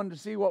decided he wanted to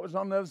see what was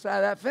on the other side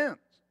of that fence.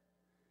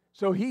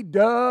 So he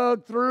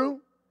dug through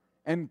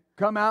and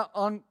come out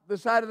on the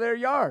side of their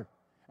yard.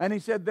 And he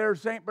said their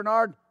St.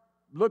 Bernard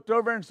looked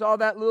over and saw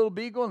that little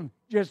beagle and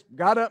just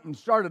got up and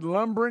started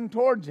lumbering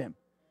towards him.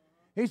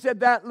 He said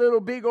that little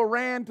beagle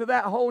ran to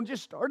that hole and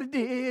just started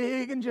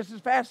digging just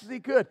as fast as he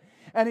could.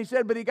 And he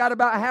said, but he got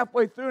about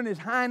halfway through and his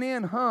hind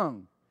end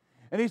hung.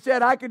 And he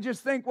said, I could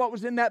just think what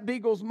was in that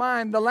beagle's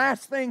mind. The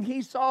last thing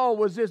he saw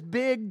was this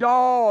big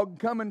dog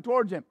coming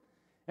towards him.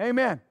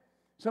 Amen.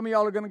 Some of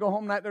y'all are going to go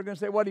home tonight. They're going to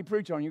say, what did he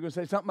preach on? You're going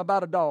to say something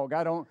about a dog.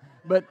 I don't.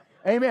 But,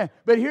 amen.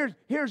 But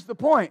here's the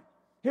point.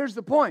 Here's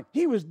the point.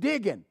 He was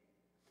digging.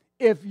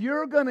 If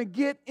you're going to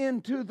get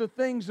into the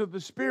things of the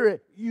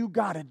Spirit, you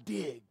got to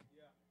dig.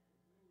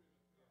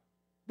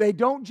 They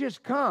don't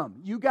just come.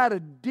 You got to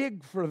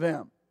dig for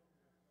them.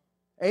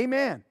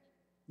 Amen.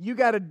 You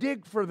got to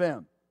dig for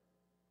them.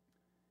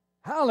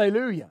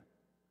 Hallelujah.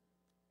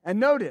 And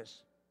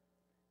notice,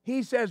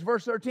 he says,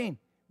 verse 13,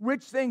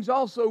 which things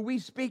also we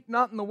speak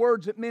not in the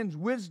words that men's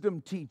wisdom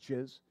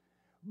teaches,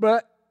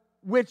 but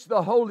which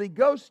the Holy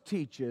Ghost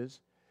teaches,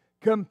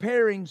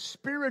 comparing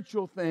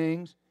spiritual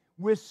things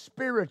with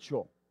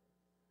spiritual.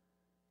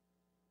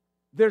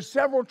 There's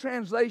several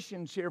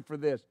translations here for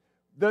this.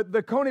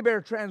 The Coney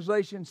Bear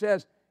translation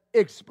says,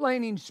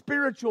 explaining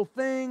spiritual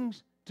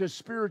things to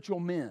spiritual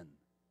men.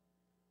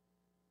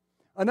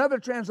 Another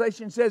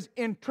translation says,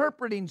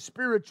 interpreting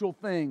spiritual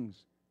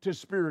things to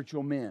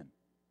spiritual men.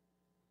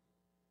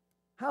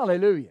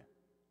 Hallelujah.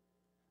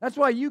 That's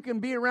why you can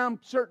be around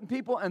certain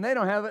people and they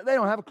don't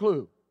have a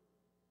clue.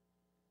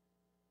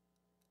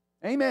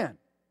 Amen.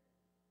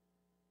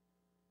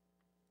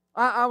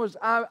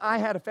 I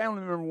had a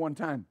family member one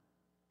time,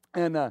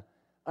 and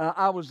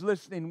I was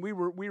listening. We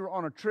were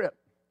on a trip,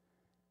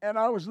 and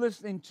I was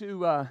listening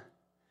to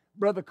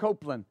Brother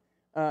Copeland.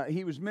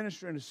 He was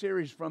ministering a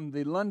series from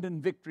the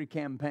London Victory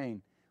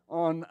Campaign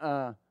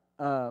on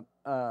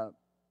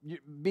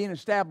being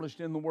established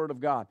in the Word of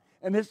God.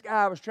 And this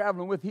guy I was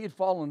traveling with, he had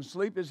fallen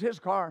asleep. It's his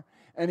car,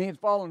 and he had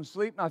fallen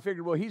asleep. And I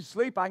figured, well, he's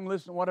asleep. I can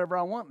listen to whatever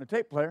I want in the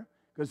tape player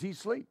because he's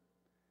asleep.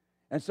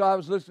 And so I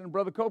was listening to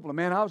Brother Copeland.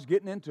 Man, I was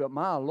getting into it.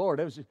 My Lord,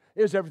 it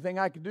was everything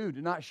I could do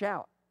to not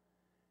shout.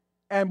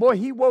 And boy,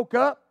 he woke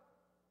up,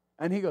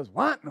 and he goes,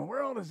 what in the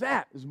world is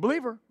that? He's a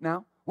believer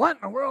now. What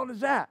in the world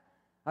is that?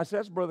 I said,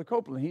 that's Brother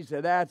Copeland. He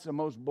said, that's the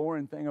most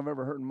boring thing I've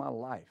ever heard in my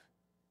life.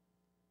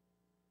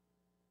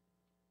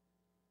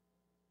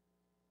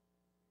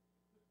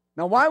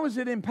 Now, why was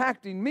it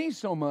impacting me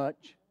so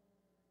much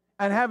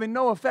and having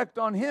no effect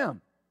on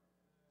him?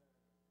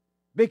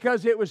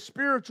 Because it was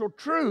spiritual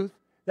truth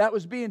that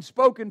was being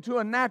spoken to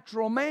a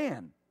natural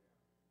man.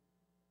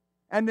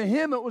 And to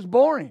him, it was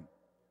boring.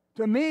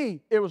 To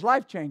me, it was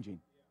life-changing.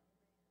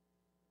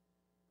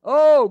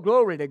 Oh,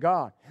 glory to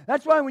God.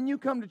 That's why when you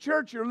come to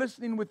church, you're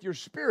listening with your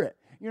spirit.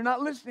 You're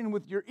not listening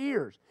with your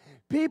ears.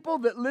 People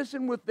that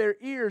listen with their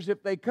ears,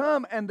 if they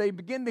come and they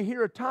begin to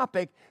hear a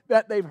topic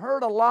that they've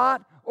heard a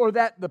lot or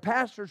that the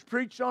pastor's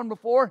preached on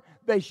before,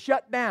 they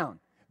shut down.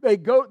 They're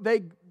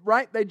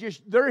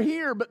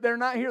here, but they're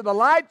not here. The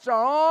lights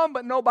are on,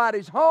 but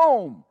nobody's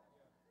home.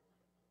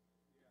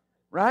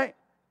 Right?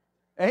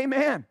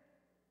 Amen.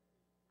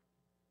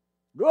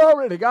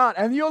 Glory to God.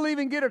 And you'll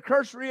even get a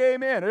cursory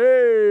amen.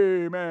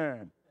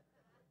 Amen.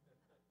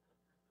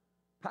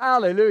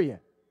 Hallelujah.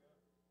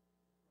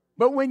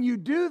 But when you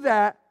do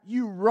that,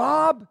 you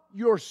rob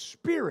your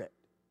spirit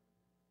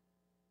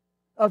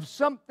of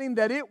something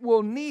that it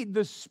will need.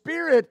 The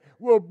Spirit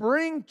will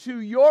bring to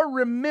your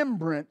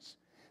remembrance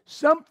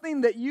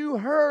something that you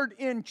heard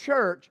in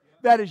church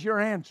that is your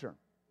answer.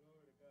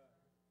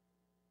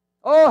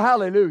 Oh,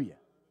 hallelujah.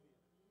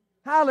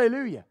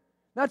 Hallelujah.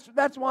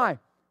 That's why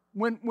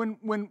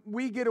when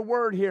we get a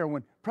word here,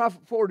 when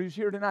Prophet Ford, who's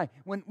here tonight,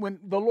 when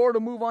the Lord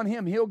will move on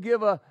him, he'll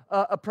give a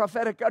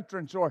prophetic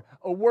utterance or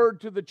a word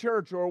to the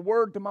church or a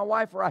word to my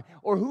wife or I,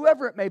 or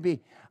whoever it may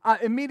be.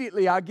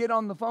 Immediately I get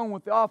on the phone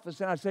with the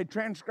office and I say,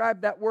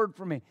 transcribe that word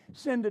for me.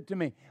 Send it to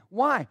me.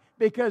 Why?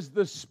 Because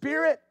the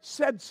Spirit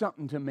said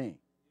something to me.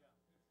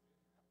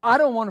 I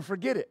don't want to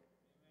forget it.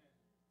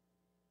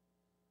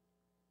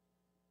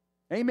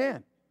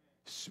 Amen.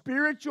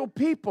 Spiritual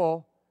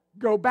people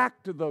go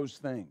back to those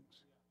things.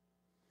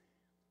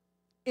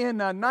 In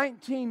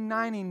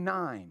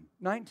 1999,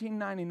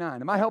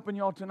 am I helping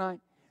y'all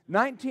tonight?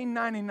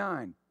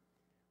 1999,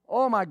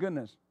 oh my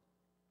goodness.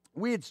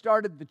 We had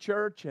started the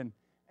church and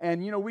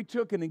we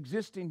took an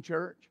existing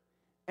church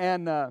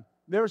and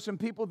there were some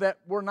people that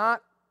were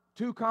not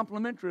too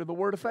complimentary of the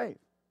Word of faith.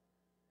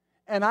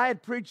 And I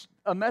had preached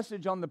a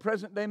message on the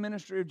present-day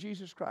ministry of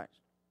Jesus Christ.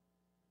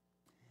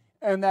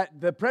 And that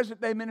the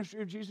present-day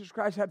ministry of Jesus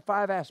Christ had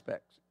 5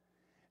 aspects.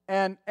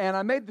 And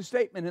I made the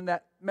statement in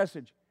that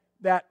message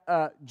that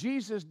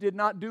Jesus did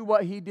not do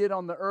what He did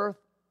on the earth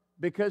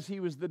because He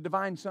was the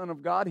divine Son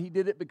of God. He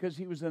did it because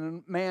He was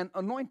a man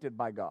anointed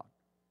by God.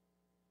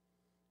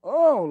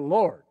 Oh,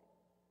 Lord.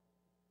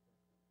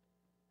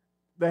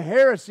 The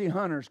Heresy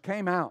Hunters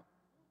came out.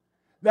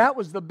 That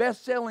was the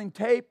best-selling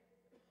tape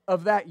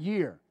of that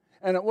year.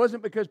 And it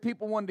wasn't because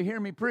people wanted to hear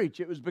me preach.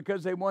 It was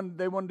because they wanted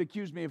to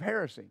accuse me of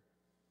heresy.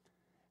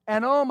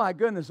 And oh my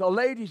goodness, a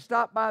lady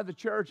stopped by the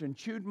church and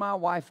chewed my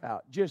wife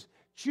out. Just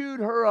chewed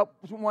her up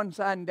one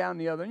side and down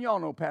the other. And y'all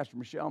know Pastor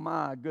Michelle,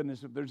 my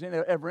goodness, if there's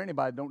ever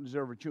anybody that don't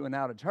deserve her chewing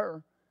out, it's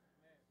her.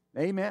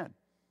 Amen.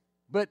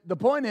 But the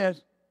point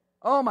is,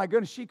 oh my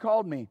goodness, she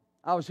called me.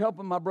 I was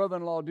helping my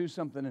brother-in-law do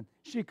something, and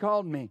she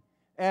called me.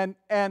 And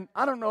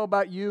I don't know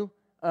about you,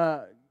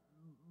 but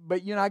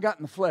I got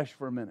in the flesh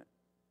for a minute.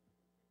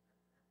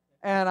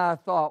 And I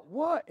thought,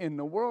 what in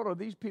the world are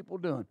these people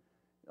doing?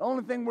 The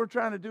only thing we're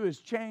trying to do is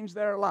change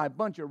their life.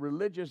 Bunch of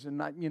religious,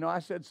 and I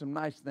said some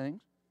nice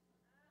things.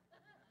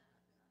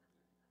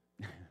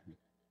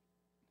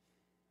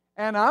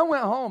 And I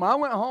went home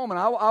and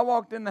I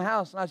walked in the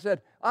house and I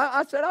said,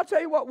 I'll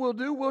tell you what we'll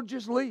do. We'll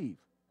just leave.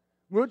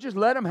 We'll just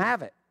let them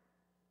have it.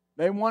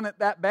 They want it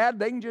that bad,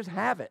 they can just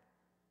have it.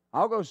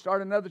 I'll go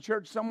start another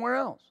church somewhere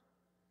else.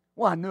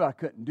 Well, I knew I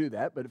couldn't do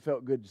that, but it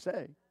felt good to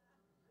say.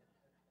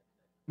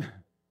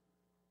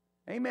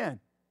 Amen.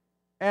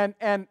 And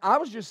I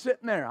was just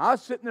sitting there. I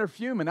was sitting there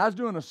fuming. I was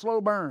doing a slow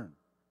burn.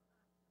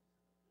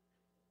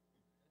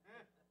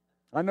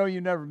 I know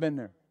you've never been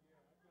there.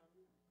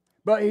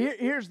 But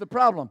here's the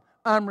problem.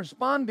 I'm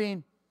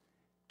responding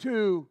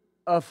to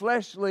a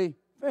fleshly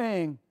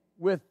thing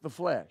with the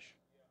flesh.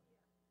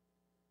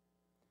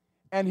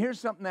 And here's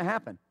something that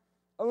happened.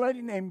 A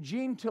lady named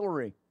Jean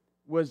Tillery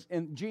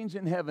Jean's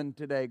in heaven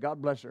today.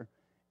 God bless her.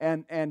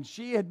 And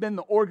she had been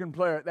the organ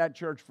player at that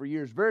church for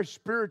years. Very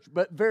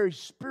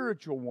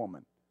spiritual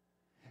woman.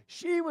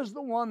 She was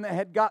the one that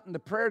had gotten the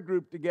prayer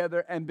group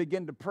together and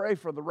began to pray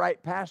for the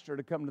right pastor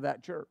to come to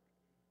that church.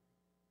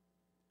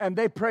 And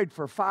they prayed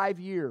for 5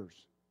 years.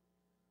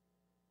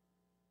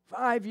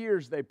 5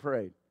 years they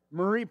prayed.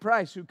 Marie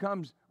Price, who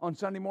comes on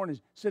Sunday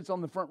mornings, sits on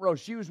the front row.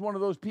 She was one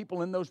of those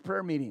people in those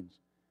prayer meetings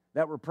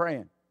that were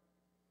praying.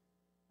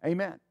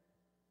 Amen.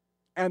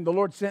 And the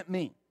Lord sent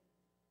me.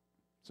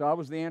 So I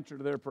was the answer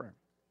to their prayer.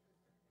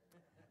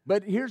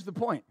 But here's the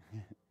point.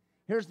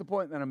 Here's the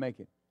point that I'm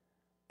making.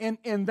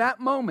 In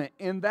that moment,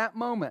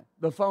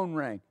 the phone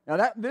rang.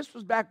 Now this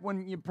was back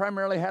when you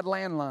primarily had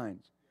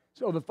landlines.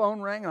 So the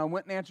phone rang, and I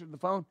went and answered the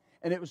phone,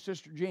 and it was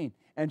Sister Jean.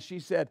 And she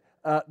said,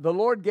 the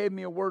Lord gave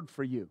me a word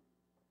for you.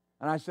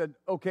 And I said,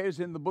 okay, it's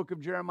in the book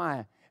of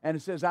Jeremiah. And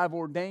it says, I've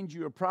ordained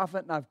you a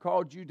prophet, and I've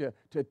called you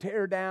to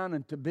tear down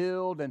and to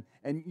build, and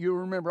you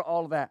remember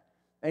all of that.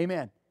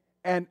 Amen.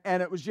 And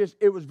it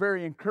was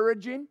very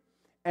encouraging,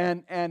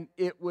 and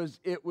it was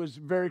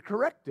very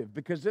corrective,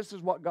 because this is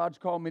what God's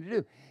called me to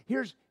do.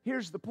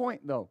 Here's the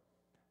point, though.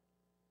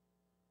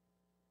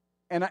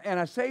 And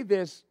I say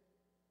this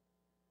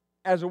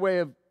as a way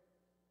of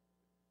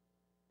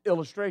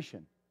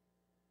illustration.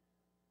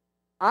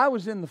 I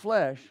was in the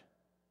flesh,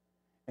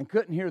 and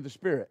couldn't hear the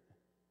Spirit.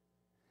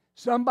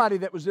 Somebody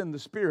that was in the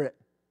Spirit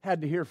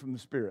had to hear from the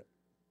Spirit.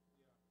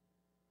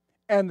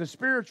 And the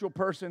spiritual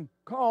person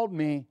called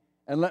me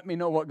and let me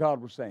know what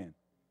God was saying.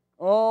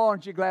 Oh,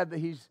 aren't you glad that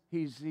He's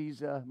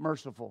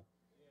merciful?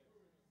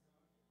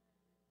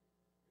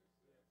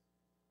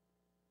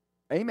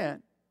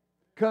 Amen.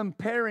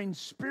 Comparing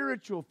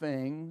spiritual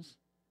things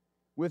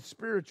with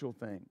spiritual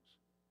things.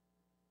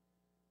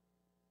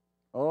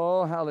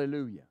 Oh,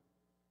 hallelujah.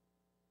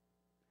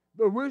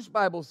 The Roos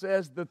Bible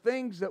says the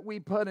things that we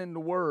put into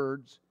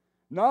words,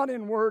 not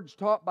in words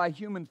taught by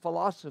human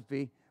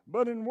philosophy,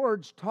 but in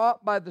words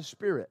taught by the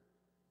Spirit,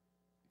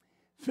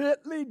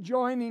 fitly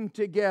joining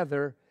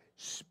together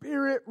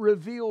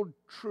Spirit-revealed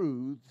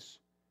truths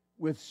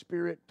with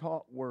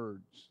Spirit-taught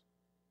words.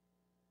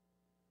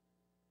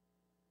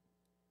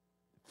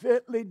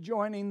 Fitly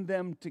joining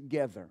them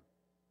together.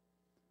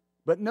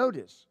 But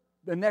notice,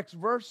 the next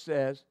verse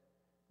says,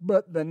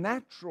 but the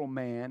natural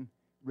man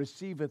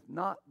receiveth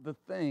not the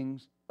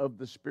things of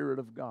the Spirit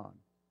of God.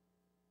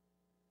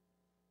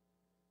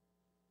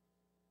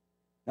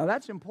 Now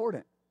that's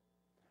important,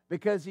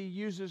 because he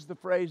uses the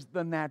phrase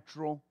the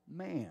natural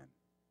man.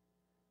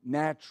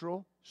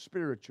 Natural,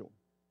 spiritual.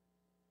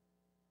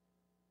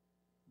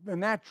 The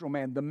natural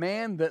man, the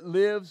man that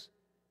lives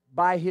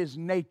by his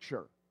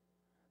nature.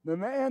 The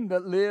man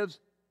that lives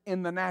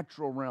in the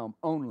natural realm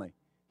only.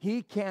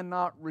 He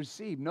cannot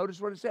receive. Notice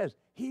what it says.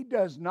 He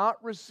does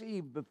not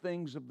receive the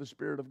things of the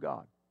Spirit of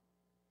God.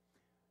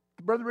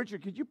 Brother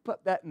Richard, could you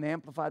put that in the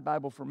Amplified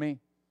Bible for me?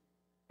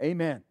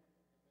 Amen.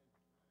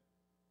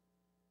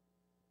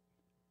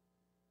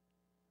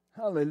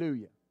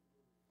 Hallelujah.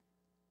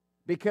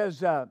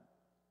 Because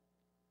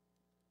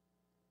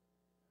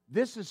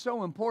this is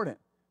so important.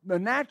 The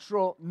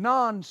natural,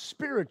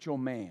 non-spiritual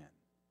man.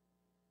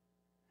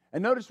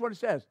 And notice what it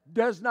says.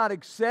 Does not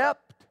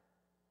accept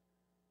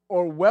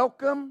or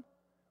welcome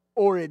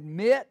or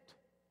admit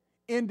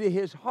into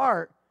his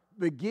heart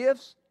the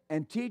gifts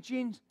and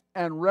teachings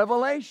and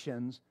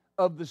revelations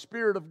of the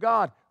Spirit of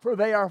God. For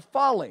they are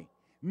folly,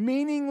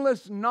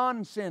 meaningless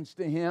nonsense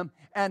to him,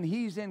 and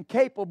he's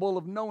incapable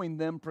of knowing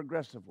them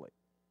progressively.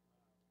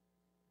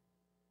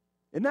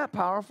 Isn't that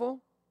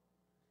powerful?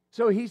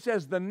 So he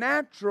says the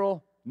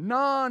natural,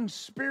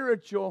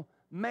 non-spiritual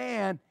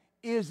man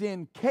is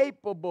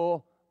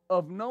incapable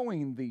of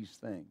knowing these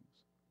things.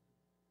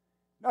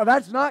 Now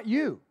that's not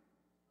you.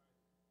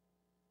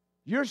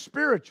 You're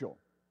spiritual.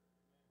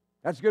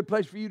 That's a good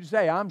place for you to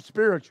say, I'm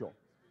spiritual.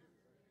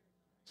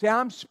 Say,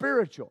 I'm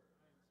spiritual.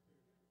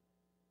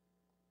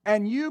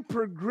 And you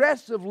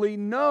progressively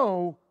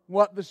know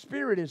what the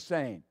Spirit is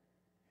saying.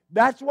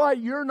 That's why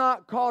you're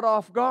not caught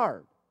off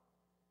guard.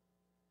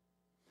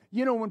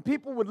 You know, when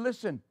people would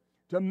listen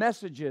to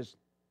messages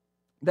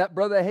that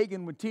Brother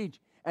Hagin would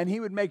teach, and he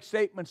would make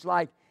statements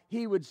like,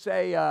 he would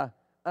say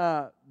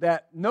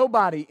that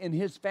nobody in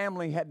his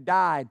family had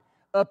died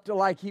up to,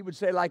 like he would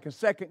say, like a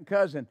second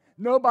cousin.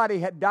 Nobody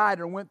had died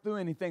or went through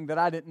anything that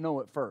I didn't know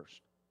at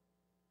first.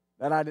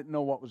 That I didn't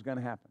know what was going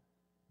to happen.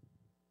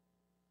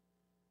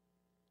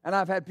 And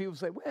I've had people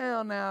say,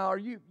 well, now,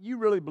 you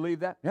really believe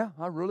that? Yeah,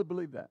 I really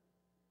believe that.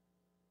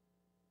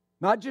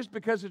 Not just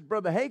because it's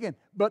Brother Hagin,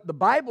 but the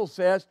Bible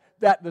says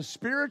that the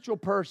spiritual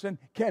person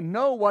can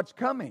know what's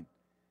coming.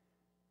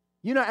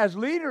 You know, as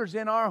leaders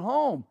in our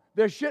home,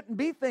 there shouldn't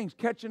be things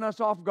catching us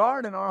off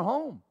guard in our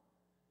home.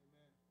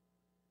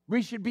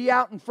 We should be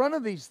out in front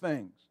of these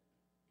things.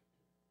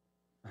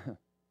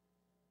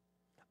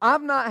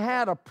 I've not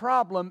had a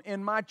problem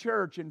in my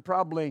church in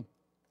probably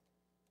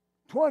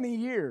 20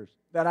 years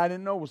that I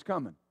didn't know was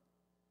coming.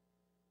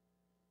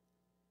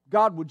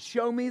 God would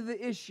show me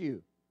the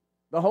issue.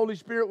 The Holy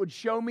Spirit would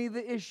show me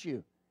the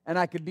issue, and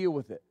I could deal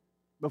with it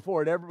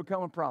before it ever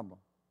become a problem.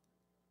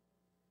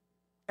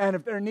 And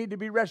if there needed to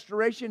be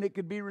restoration, it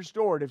could be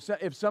restored.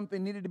 If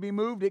something needed to be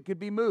moved, it could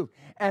be moved.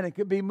 And it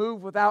could be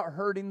moved without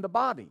hurting the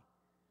body.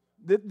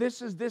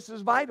 This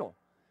is vital,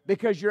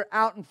 because you're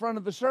out in front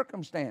of the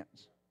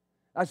circumstance.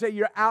 I say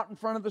you're out in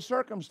front of the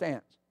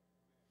circumstance.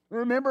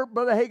 Remember,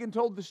 Brother Hagin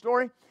told the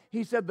story?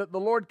 He said that the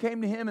Lord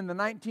came to him in the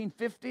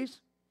 1950s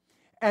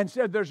and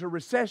said there's a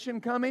recession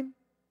coming.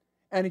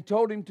 And he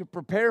told him to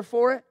prepare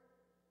for it.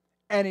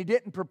 And he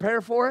didn't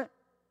prepare for it.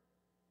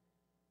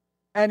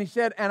 And he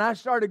said, and I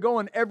started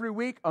going every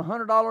week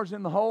 $100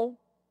 in the hole.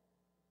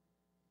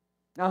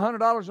 Now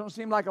 $100 don't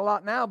seem like a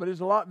lot now, but it's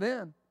a lot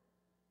then.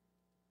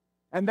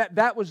 And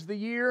that was the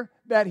year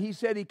that he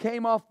said he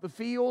came off the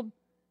field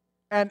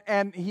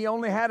and he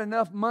only had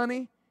enough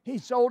money. He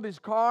sold his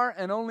car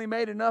and only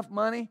made enough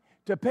money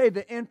to pay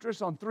the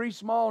interest on 3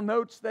 small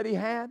notes that he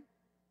had.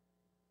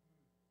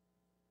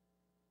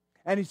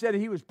 And he said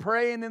he was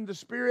praying in the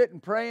Spirit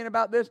and praying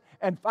about this.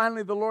 And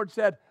finally the Lord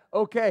said,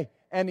 okay.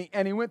 And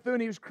he went through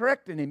and he was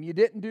correcting him. You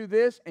didn't do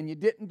this, and you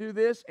didn't do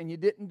this, and you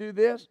didn't do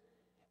this.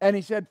 And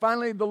he said,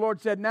 finally the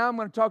Lord said, now I'm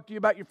going to talk to you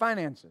about your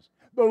finances.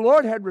 The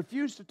Lord had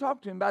refused to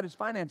talk to him about his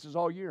finances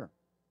all year.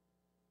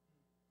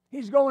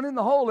 He's going in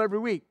the hole every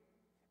week.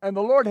 And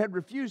the Lord had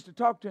refused to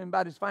talk to him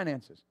about his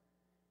finances.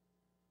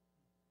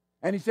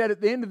 And he said, at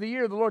the end of the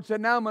year, the Lord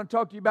said, now I'm going to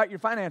talk to you about your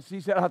finances.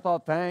 He said, I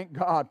thought, thank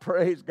God,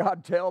 praise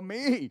God, tell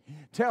me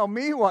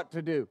what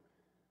to do.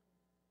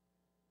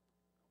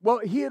 Well,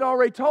 he had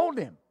already told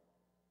him.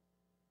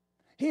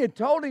 He had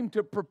told him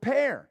to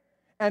prepare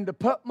and to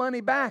put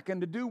money back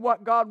and to do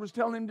what God was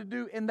telling him to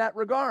do in that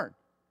regard.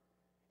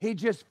 He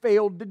just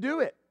failed to do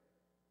it.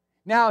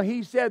 Now,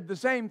 he said the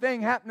same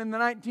thing happened in the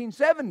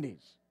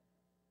 1970s.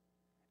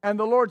 And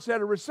the Lord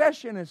said, a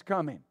recession is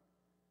coming.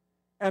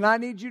 And I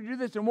need you to do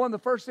this. And one of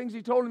the first things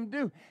he told him to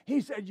do,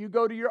 he said, you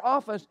go to your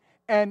office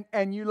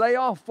and you lay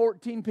off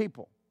 14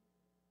 people.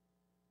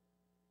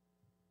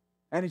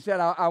 And he said,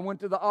 I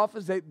went to the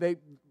office. They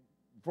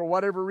for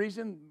whatever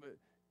reason,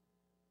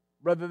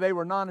 whether they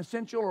were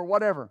non-essential or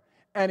whatever,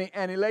 and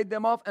he laid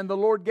them off, and the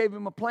Lord gave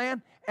him a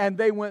plan, and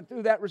they went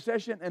through that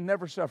recession and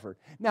never suffered.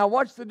 Now,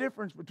 what's the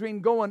difference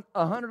between going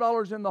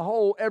 $100 in the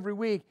hole every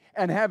week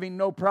and having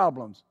no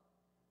problems?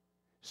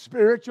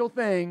 Spiritual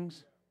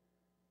things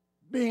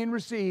being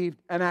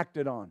received and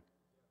acted on.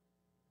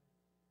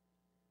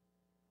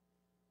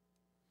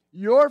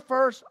 Your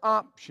first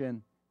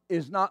option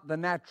is not the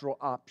natural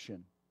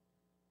option.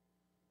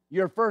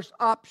 Your first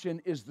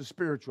option is the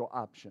spiritual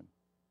option.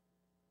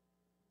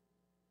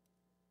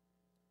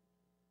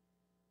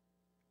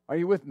 Are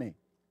you with me?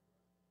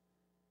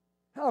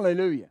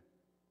 Hallelujah.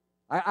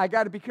 I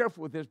got to be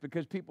careful with this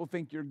because people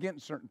think you're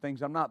against certain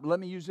things. I'm not. But let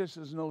me use this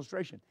as an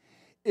illustration.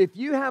 If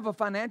you have a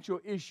financial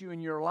issue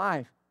in your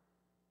life,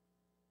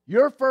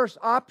 your first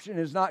option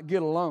is not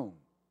get a loan.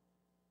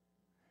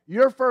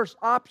 Your first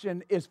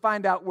option is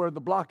find out where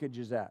the blockage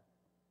is at.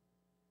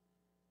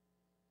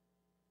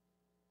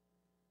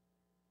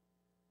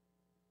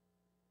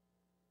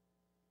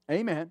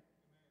 Amen.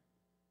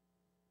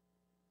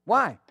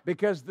 Why?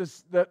 Because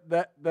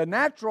the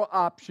natural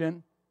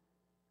option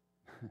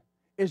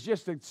is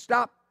just a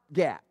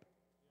stopgap.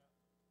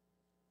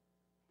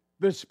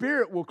 The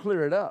Spirit will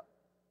clear it up.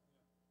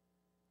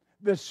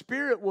 The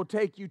Spirit will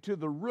take you to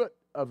the root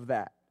of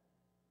that.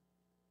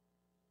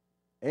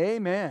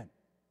 Amen.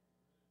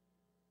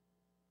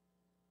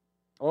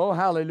 Oh,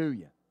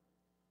 hallelujah.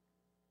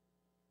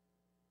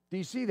 Do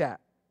you see that?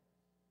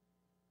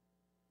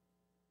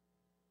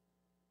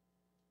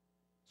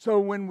 So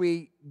when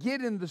we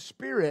get in the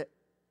Spirit,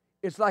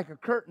 it's like a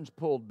curtain's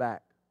pulled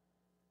back.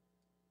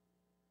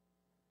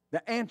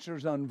 The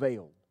answer's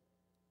unveiled.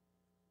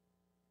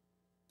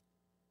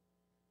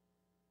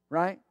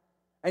 Right?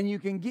 And you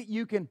can get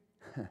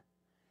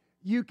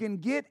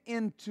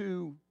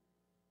into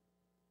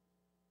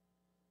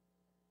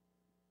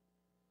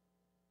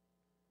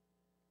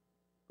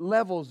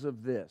levels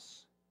of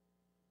this.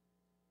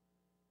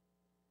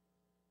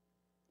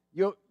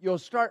 You'll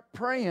start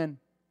praying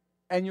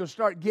and you'll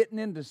start getting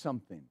into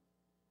something.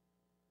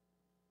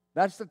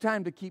 That's the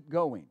time to keep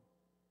going.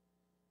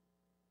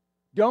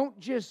 Don't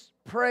just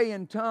pray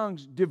in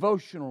tongues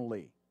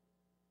devotionally.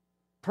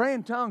 Pray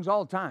in tongues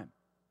all the time.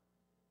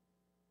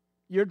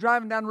 You're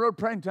driving down the road,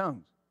 pray in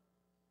tongues.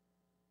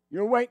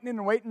 You're waiting in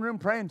the waiting room,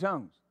 pray in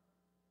tongues.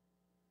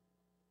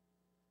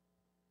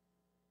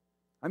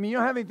 I mean, you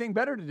don't have anything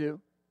better to do.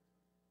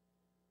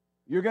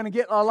 You're going to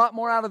get a lot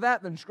more out of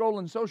that than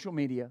scrolling social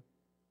media.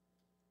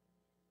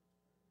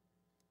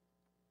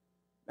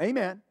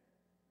 Amen.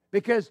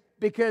 Because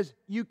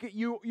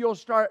you'll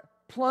start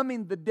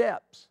plumbing the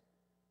depths.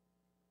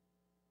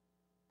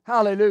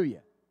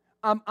 Hallelujah.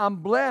 I'm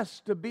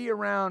blessed to be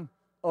around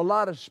a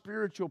lot of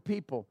spiritual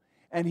people.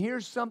 And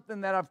here's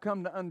something that I've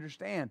come to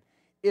understand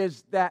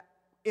is that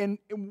when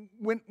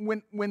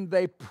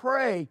they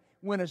pray,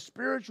 when a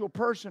spiritual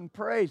person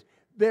prays,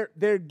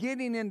 they're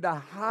getting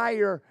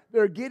into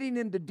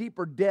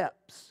deeper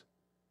depths.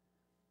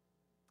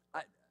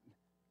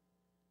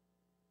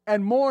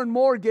 And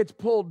more gets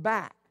pulled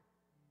back.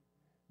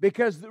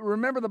 Because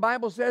remember, the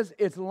Bible says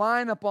it's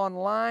line upon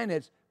line,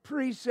 it's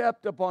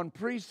precept upon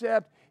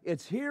precept,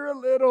 it's here a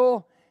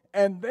little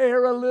and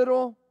there a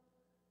little.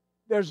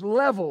 There's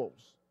levels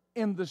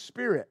in the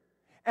Spirit.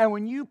 And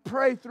when you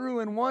pray through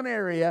in one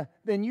area,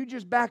 then you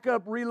just back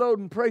up, reload,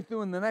 and pray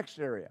through in the next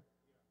area.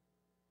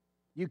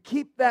 You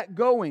keep that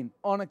going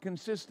on a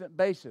consistent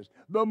basis.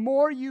 The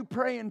more you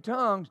pray in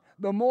tongues,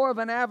 the more of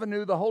an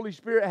avenue the Holy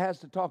Spirit has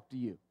to talk to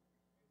you.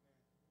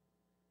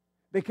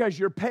 Because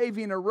you're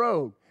paving a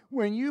road.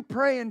 When you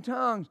pray in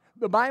tongues,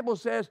 the Bible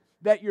says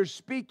that you're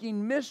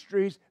speaking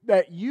mysteries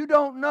that you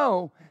don't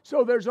know.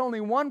 So there's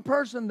only one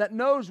person that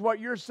knows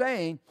what you're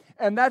saying,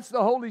 and that's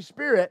the Holy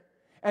Spirit.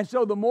 And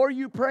so the more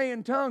you pray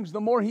in tongues,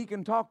 the more He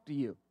can talk to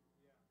you.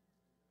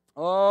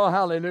 Oh,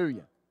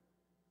 hallelujah.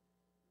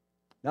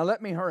 Now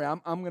let me hurry.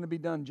 I'm going to be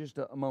done just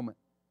a moment.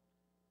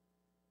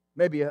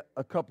 Maybe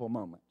a couple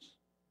moments.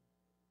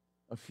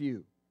 A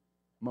few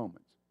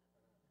moments.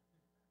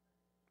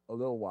 A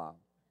little while.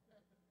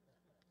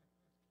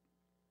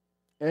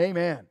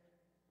 Amen.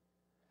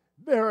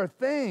 There are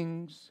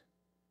things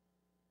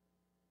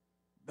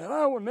that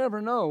I will never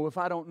know if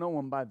I don't know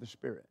them by the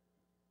Spirit.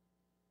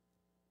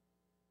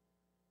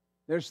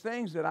 There's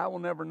things that I will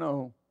never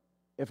know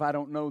if I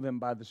don't know them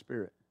by the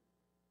Spirit.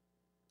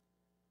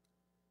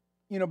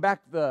 You know,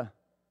 back the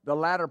the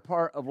latter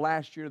part of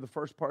last year, the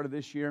first part of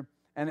this year,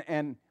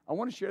 and I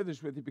want to share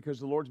this with you because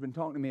the Lord's been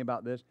talking to me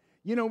about this.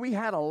 You know, we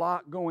had a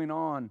lot going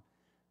on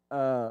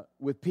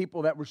with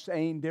people that were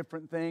saying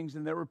different things,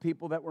 and there were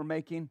people that were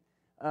making,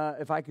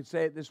 if I could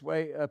say it this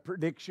way,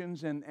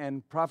 predictions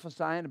and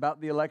prophesying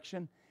about the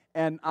election.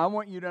 And I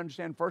want you to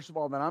understand, first of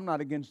all, that I'm not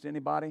against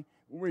anybody.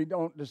 We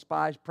don't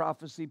despise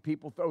prophecy.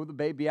 People throw the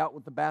baby out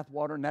with the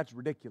bathwater, and that's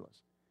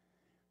ridiculous.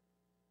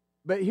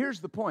 But here's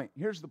the point.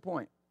 Here's the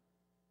point.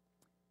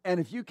 And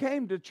if you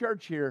came to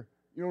church here,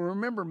 you'll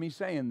remember me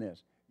saying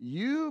this.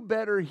 You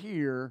better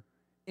hear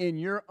in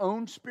your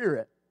own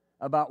spirit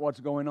about what's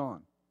going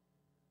on.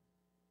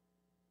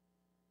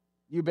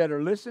 You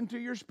better listen to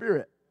your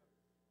spirit.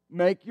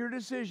 Make your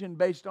decision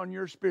based on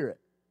your spirit.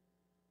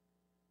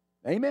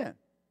 Amen.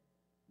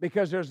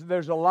 Because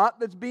there's a lot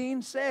that's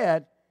being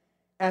said,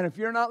 and if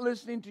you're not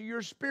listening to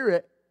your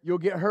spirit, you'll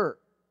get hurt.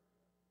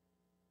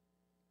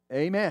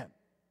 Amen.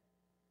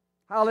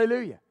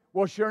 Hallelujah.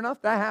 Well, sure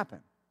enough, that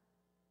happened.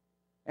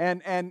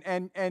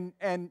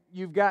 And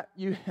you've got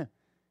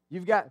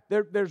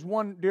there's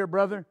one dear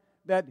brother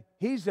that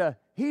he's a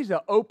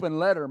open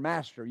letter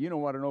master. You know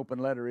what an open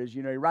letter is.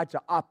 You know, he writes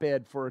an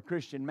op-ed for a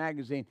Christian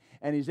magazine,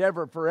 and he's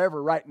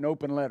forever writing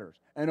open letters.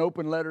 An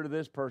open letter to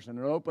this person,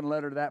 an open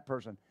letter to that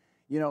person.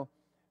 You know,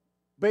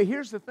 but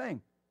here's the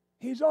thing.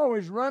 He's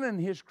always running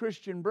his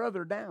Christian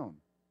brother down.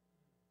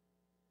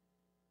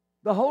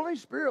 The Holy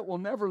Spirit will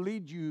never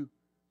lead you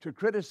to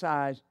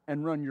criticize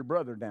and run your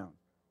brother down.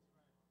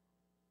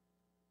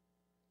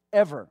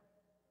 Ever.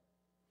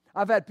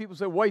 I've had people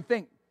say, well, you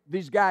think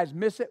these guys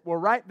miss it? Well,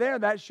 right there,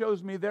 that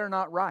shows me they're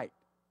not right.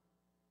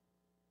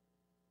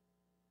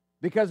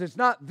 Because it's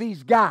not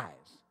these guys.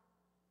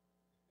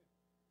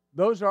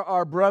 Those are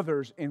our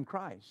brothers in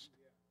Christ.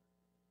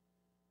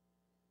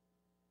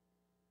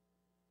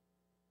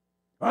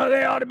 Well,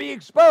 they ought to be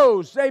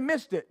exposed. They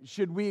missed it.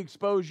 Should we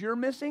expose your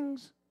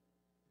missings?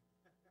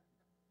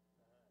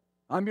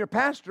 I'm your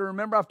pastor.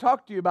 Remember, I've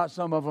talked to you about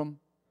some of them.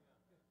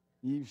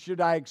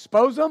 Should I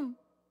expose them?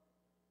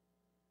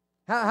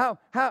 How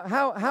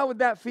would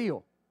that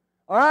feel?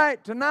 All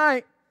right,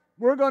 tonight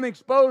we're going to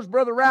expose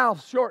Brother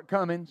Ralph's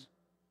shortcomings.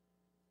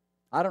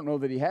 I don't know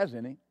that he has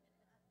any.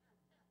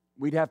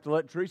 We'd have to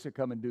let Teresa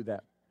come and do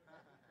that.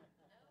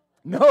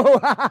 No.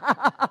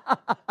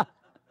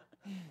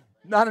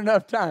 Not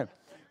enough time.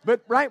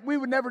 But, right, we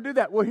would never do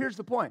that. Well, here's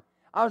the point.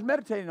 I was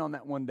meditating on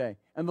that one day,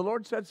 and the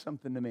Lord said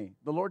something to me.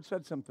 The Lord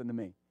said something to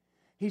me.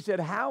 He said,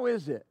 how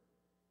is it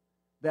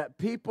that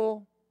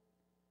people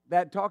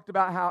that talked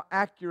about how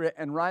accurate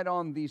and right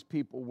on these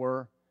people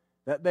were,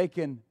 that they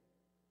can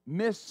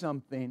miss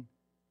something,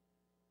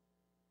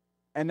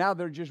 and now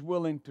they're just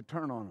willing to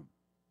turn on them?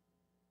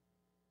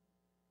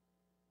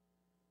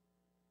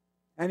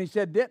 And he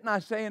said, didn't I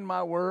say in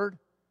my word,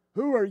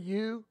 who are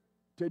you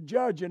to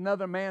judge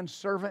another man's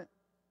servant?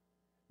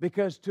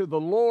 Because to the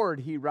Lord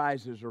he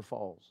rises or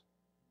falls.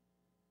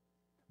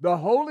 The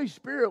Holy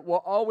Spirit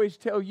will always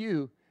tell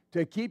you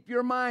to keep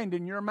your mind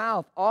and your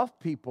mouth off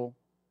people,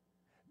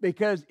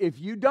 because if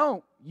you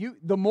don't,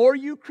 the more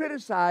you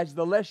criticize,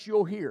 the less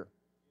you'll hear.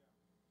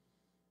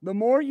 The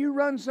more you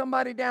run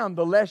somebody down,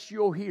 the less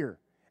you'll hear.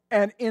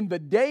 And in the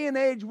day and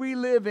age we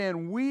live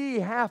in, we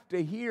have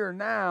to hear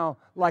now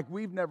like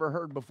we've never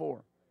heard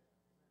before.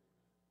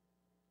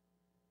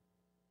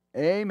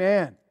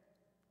 Amen.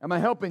 Am I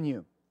helping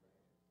you?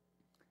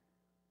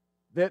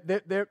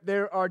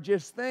 There are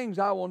just things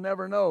I will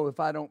never know if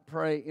I don't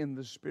pray in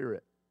the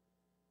Spirit.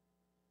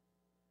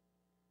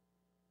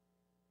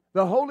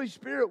 The Holy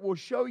Spirit will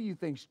show you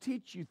things,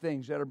 teach you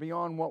things that are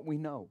beyond what we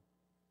know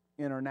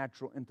in our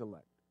natural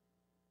intellect.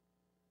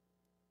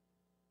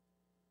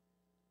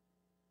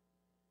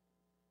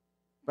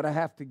 But I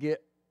have to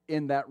get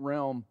in that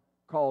realm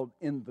called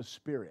in the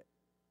Spirit.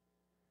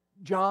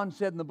 John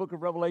said in the book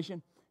of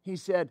Revelation, he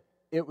said,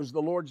 it was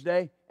the Lord's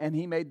day, and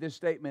he made this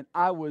statement,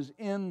 I was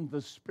in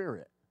the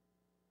Spirit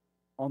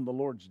on the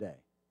Lord's day.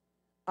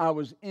 I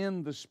was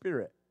in the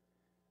Spirit.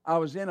 I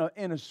was in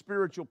a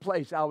spiritual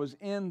place. I was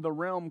in the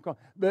realm.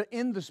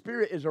 In the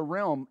Spirit is a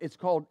realm. It's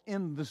called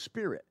in the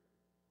Spirit.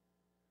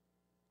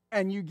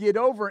 And you get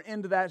over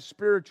into that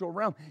spiritual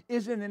realm.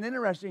 Isn't it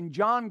interesting?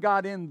 John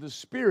got in the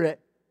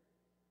Spirit,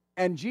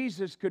 and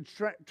Jesus could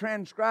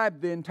transcribe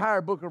the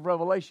entire book of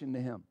Revelation to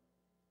him.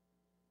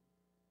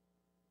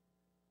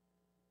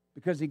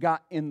 Because he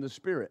got in the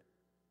Spirit.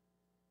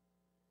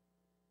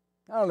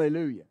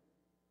 Hallelujah.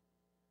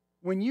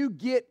 When you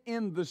get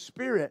in the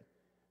Spirit,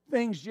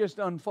 things just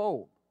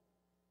unfold.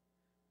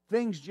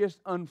 Things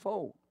just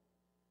unfold.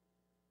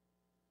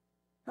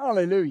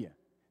 Hallelujah.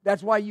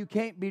 That's why you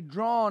can't be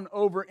drawn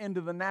over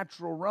into the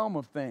natural realm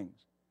of things.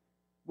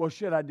 Well,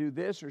 should I do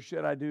this or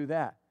should I do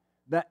that?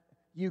 That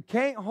you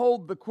can't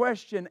hold the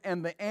question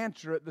and the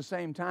answer at the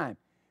same time.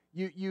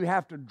 You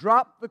have to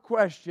drop the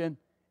question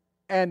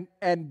and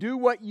do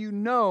what you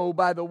know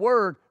by the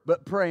Word,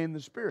 but pray in the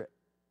Spirit.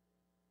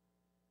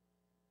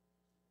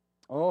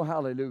 Oh,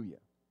 hallelujah.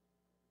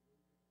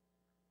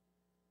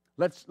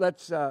 Let's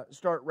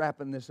start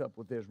wrapping this up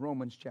with this.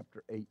 Romans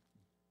chapter 8.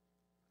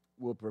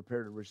 we'll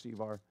prepare to receive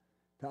our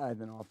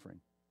tithe and offering.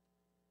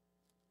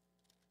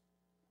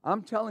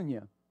 I'm telling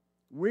you,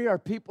 we are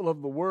people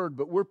of the Word,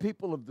 but we're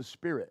people of the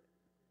Spirit.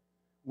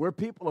 We're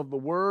people of the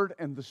Word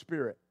and the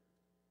Spirit.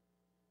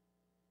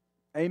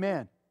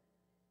 Amen.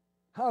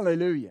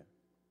 Hallelujah.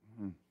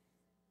 Mm-hmm.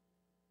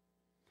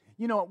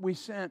 You know, we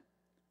sent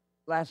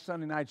last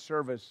Sunday night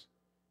service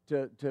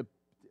to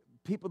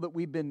people that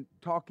we've been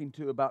talking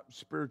to about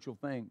spiritual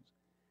things.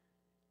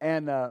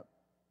 And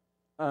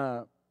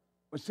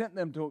we sent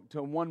them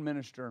to one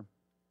minister,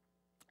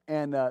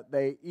 and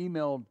they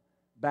emailed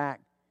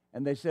back,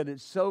 and they said,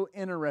 it's so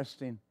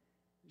interesting.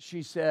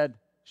 She said,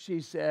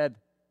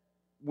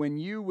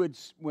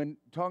 when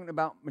talking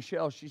about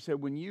Michelle, she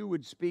said, when you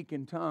would speak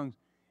in tongues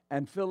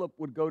and Philip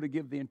would go to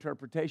give the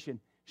interpretation,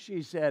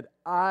 she said,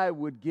 I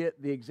would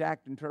get the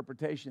exact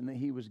interpretation that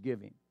he was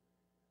giving.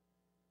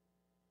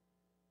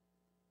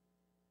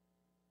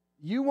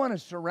 You want to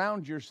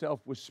surround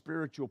yourself with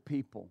spiritual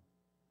people.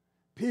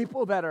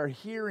 People that are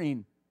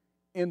hearing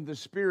in the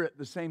Spirit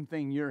the same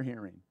thing you're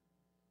hearing.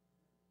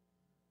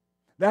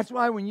 That's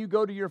why when you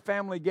go to your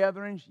family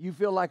gatherings, you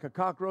feel like a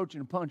cockroach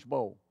in a punch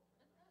bowl.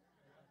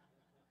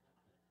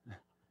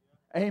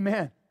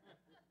 Amen.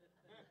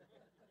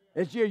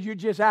 You're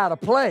just out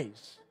of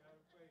place.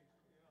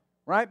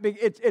 Right?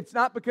 It's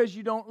not because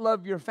you don't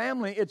love your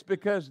family. It's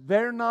because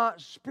they're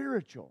not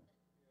spiritual.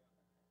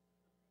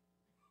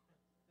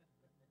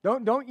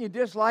 Don't you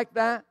dislike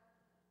that?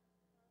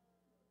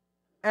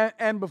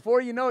 And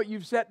before you know it,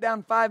 you've sat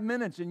down 5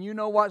 minutes and you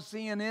know what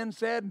CNN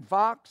said and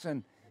Fox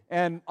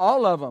and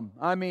all of them.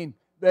 I mean,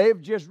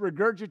 they've just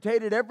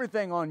regurgitated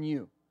everything on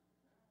you.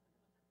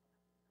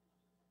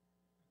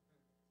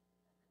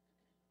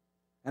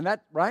 And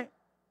that, right?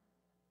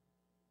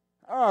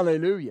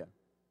 Hallelujah.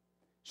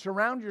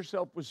 Surround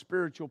yourself with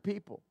spiritual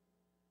people.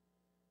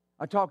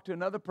 I talked to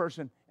another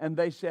person and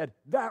they said,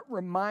 that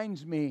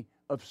reminds me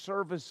of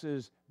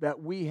services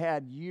that we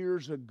had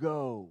years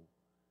ago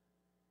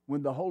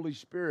when the Holy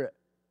Spirit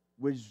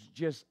was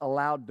just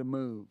allowed to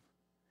move.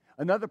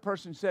 Another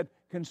person said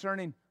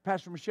concerning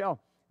Pastor Michelle,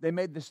 they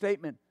made the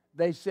statement,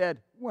 they said,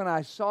 when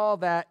I saw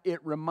that, it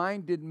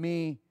reminded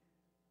me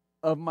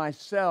of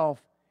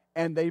myself.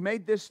 And they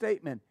made this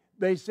statement.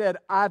 They said,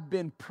 I've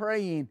been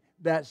praying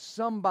that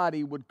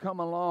somebody would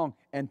come along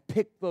and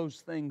pick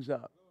those things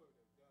up.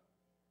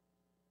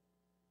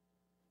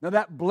 Now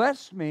that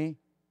blessed me,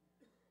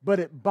 but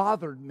it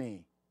bothered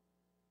me.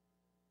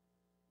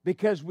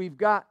 Because we've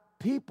got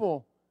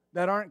people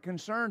that aren't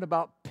concerned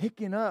about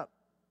picking up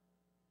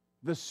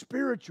the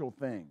spiritual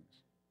things.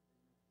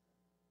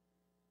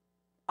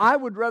 I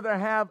would rather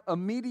have a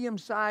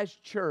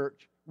medium-sized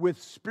church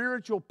with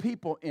spiritual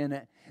people in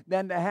it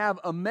than to have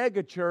a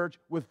mega church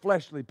with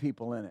fleshly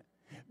people in it.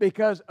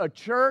 Because a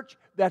church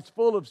that's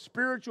full of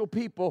spiritual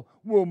people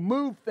will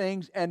move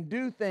things and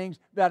do things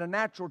that a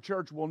natural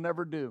church will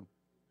never do.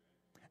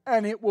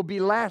 And it will be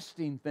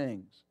lasting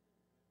things.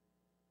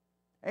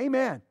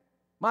 Amen.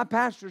 My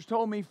pastors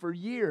told me for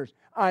years,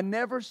 I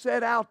never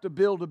set out to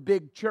build a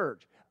big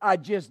church. I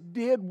just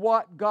did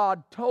what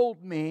God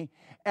told me,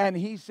 and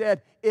He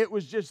said it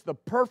was just the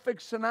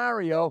perfect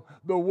scenario,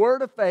 the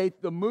word of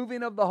faith, the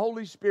moving of the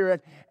Holy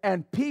Spirit,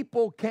 and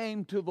people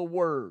came to the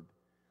Word.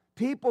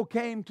 People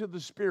came to the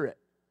Spirit.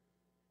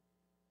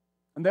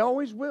 And they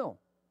always will.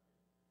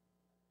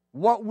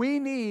 What we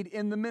need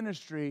in the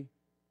ministry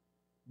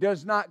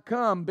does not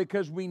come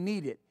because we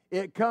need it.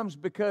 It comes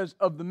because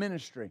of the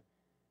ministry.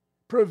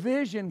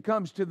 Provision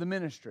comes to the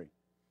ministry.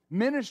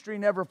 Ministry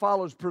never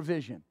follows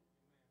provision.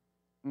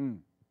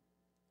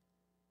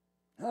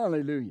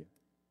 Hallelujah.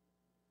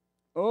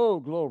 Oh,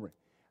 glory.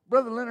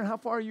 Brother Leonard, how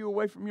far are you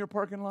away from your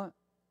parking lot?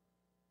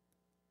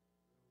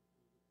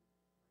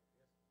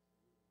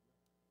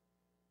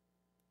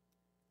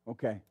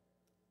 Okay.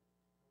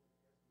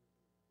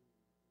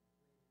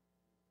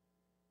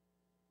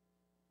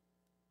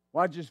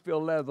 Well, I just feel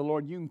led of the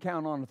Lord. You can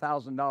count on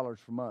 $1,000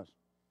 from us.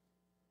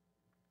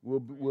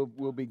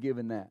 We'll be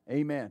giving that.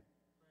 Amen.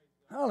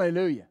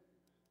 Hallelujah.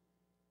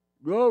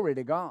 Glory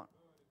to God.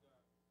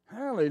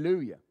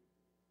 Hallelujah.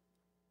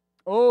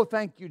 Oh,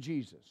 thank you,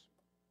 Jesus.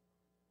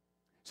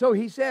 So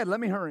he said, let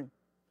me hurry.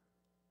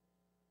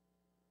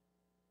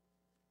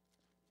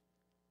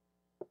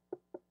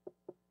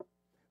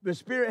 The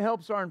Spirit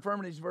helps our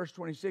infirmities, verse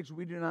 26.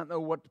 We do not know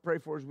what to pray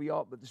for as we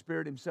ought, but the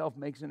Spirit Himself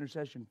makes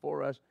intercession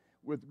for us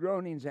with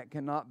groanings that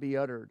cannot be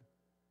uttered.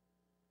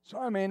 So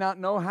I may not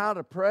know how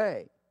to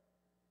pray.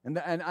 And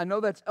I know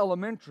that's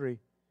elementary,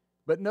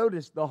 but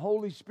notice the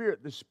Holy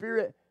Spirit, the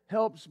Spirit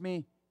helps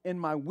me in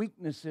my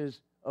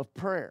weaknesses of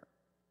prayer.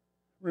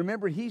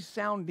 Remember, He's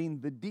sounding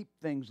the deep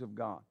things of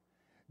God.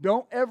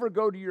 Don't ever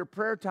go to your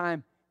prayer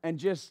time and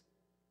just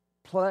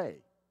play.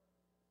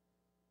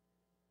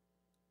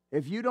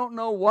 If you don't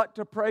know what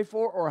to pray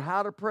for or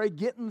how to pray,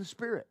 get in the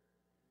Spirit.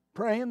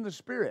 Pray in the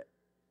Spirit.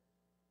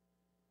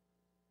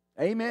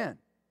 Amen.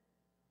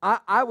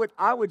 I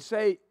would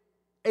say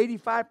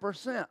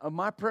 85% of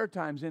my prayer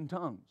time's in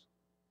tongues.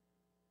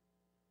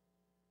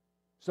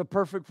 It's a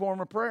perfect form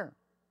of prayer.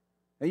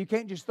 Now, you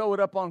can't just throw it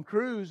up on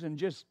cruise and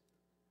just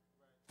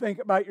think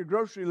about your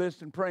grocery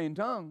list and pray in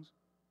tongues.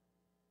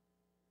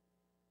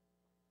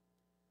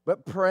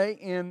 But pray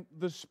in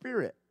the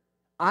Spirit.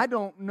 I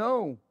don't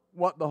know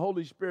what the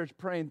Holy Spirit's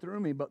praying through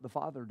me, but the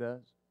Father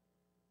does.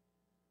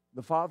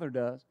 The Father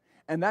does.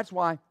 And that's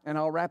why, and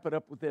I'll wrap it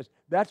up with this,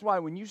 that's why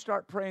when you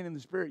start praying in the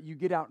Spirit, you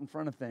get out in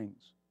front of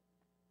things.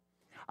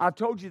 I've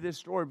told you this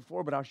story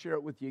before, but I'll share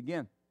it with you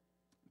again.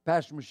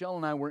 Pastor Michelle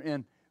and I were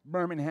in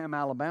Birmingham,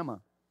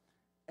 Alabama,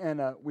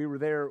 and we were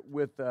there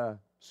with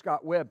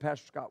Scott Webb,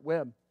 Pastor Scott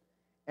Webb,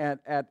 at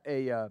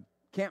a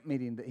camp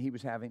meeting that he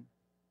was having.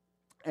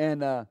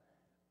 And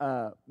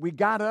we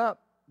got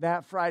up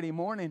that Friday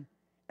morning,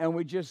 and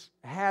we just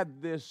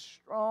had this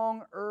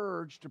strong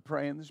urge to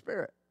pray in the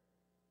Spirit.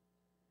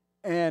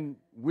 And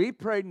we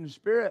prayed in the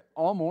Spirit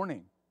all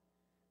morning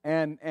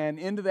and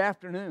into the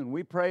afternoon.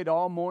 We prayed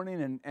all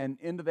morning and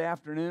into the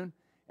afternoon,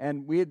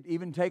 and we had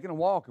even taken a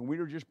walk, and we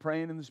were just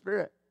praying in the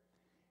Spirit.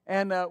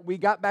 And we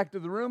got back to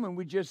the room, and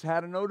we just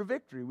had a note of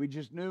victory. We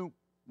just knew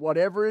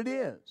whatever it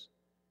is,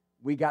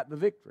 we got the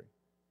victory.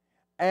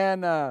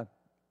 And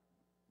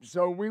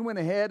so we went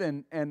ahead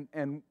and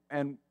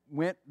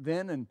went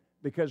then, and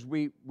because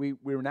we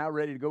were now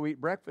ready to go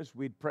eat breakfast,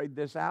 we'd prayed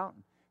this out.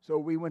 So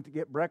we went to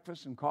get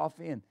breakfast and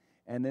coffee,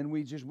 and then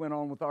we just went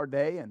on with our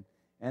day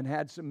and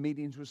had some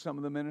meetings with some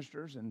of the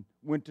ministers and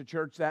went to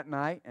church that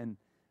night. And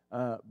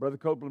Brother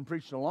Copeland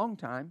preached a long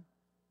time,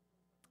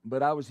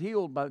 but I was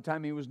healed by the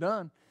time he was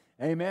done.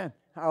 Amen.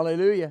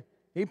 Hallelujah.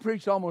 He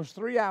preached almost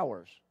 3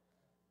 hours,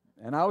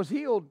 and I was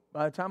healed.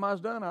 By the time I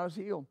was done, I was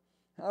healed.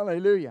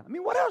 Hallelujah. I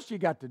mean, what else you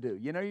got to do?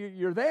 You know,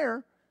 you're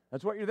there.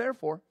 That's what you're there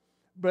for.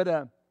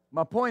 But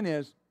my point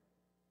is,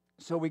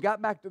 so we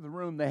got back to the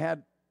room. They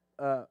had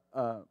a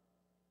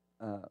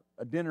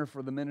dinner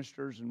for the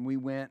ministers, and we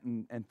went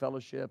and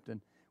fellowshiped, and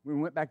we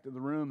went back to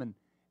the room,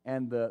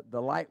 and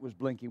the light was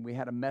blinking. We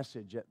had a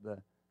message at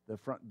the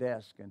front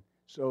desk, and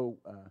so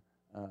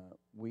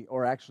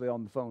or actually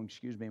on the phone,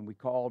 excuse me, and we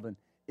called, and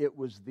it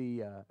was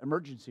the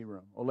emergency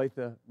room,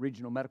 Olathe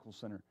Regional Medical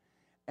Center.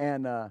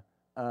 And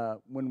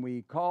when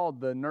we called,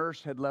 the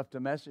nurse had left a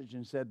message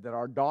and said that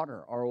our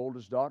daughter, our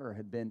oldest daughter,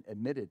 had been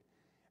admitted.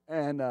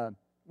 And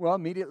well,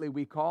 immediately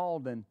we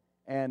called,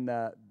 and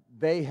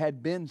they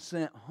had been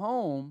sent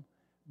home,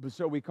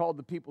 so we called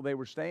the people they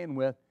were staying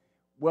with.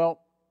 Well,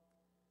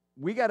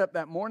 we got up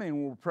that morning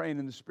and we were praying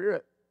in the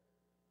Spirit,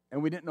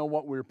 and we didn't know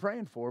what we were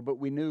praying for, but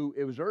we knew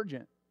it was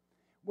urgent.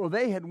 Well,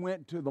 they had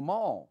went to the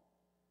mall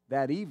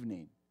that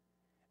evening,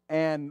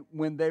 and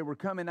when they were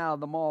coming out of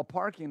the mall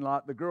parking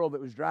lot, the girl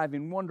that was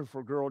driving,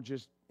 wonderful girl,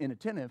 just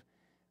inattentive,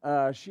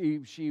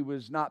 she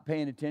was not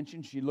paying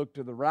attention. She looked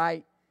to the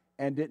right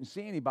and didn't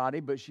see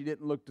anybody, but she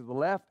didn't look to the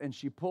left, and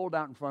she pulled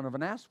out in front of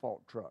an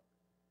asphalt truck.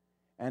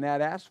 And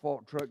that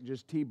asphalt truck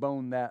just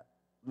T-boned that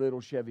little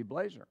Chevy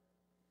Blazer.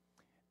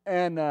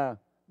 And now,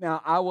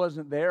 I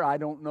wasn't there. I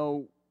don't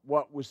know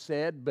what was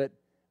said, but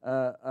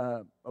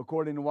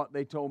according to what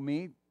they told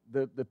me,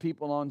 the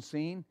people on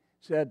scene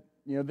said,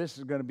 you know, this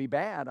is going to be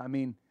bad. I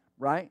mean,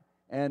 right?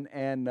 And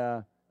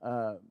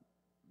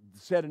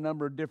said a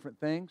number of different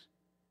things.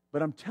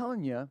 But I'm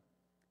telling you,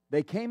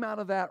 they came out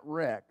of that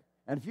wreck,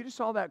 and if you just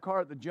saw that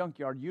car at the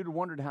junkyard, you'd have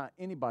wondered how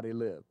anybody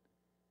lived,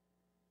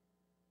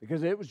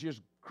 because it was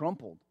just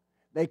crumpled.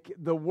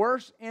 The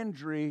worst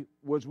injury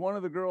was one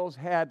of the girls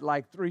had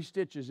like 3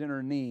 stitches in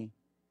her knee,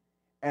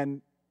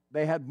 and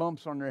they had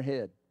bumps on their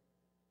head.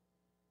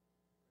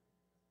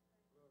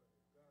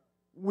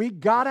 We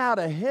got out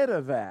ahead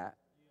of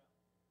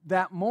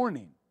that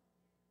morning.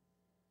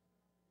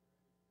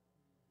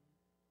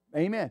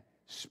 Amen.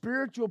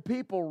 Spiritual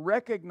people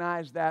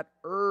recognize that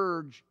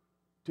urge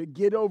to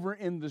get over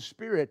in the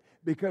Spirit,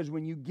 because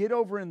when you get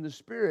over in the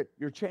Spirit,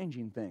 you're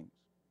changing things.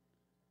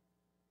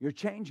 You're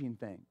changing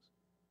things.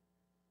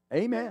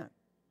 Amen.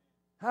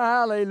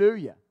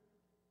 Hallelujah.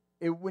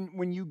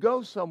 When you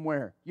go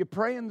somewhere, you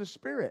pray in the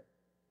Spirit.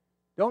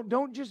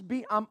 Don't just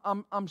be.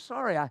 I'm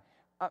sorry.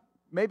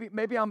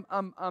 Maybe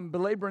I'm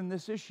belaboring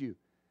this issue,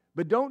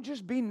 but don't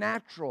just be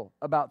natural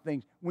about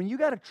things. When you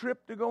got a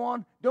trip to go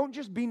on, don't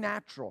just be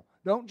natural.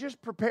 Don't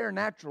just prepare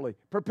naturally.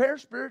 Prepare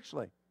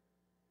spiritually.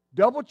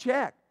 Double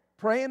check.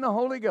 Pray in the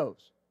Holy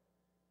Ghost.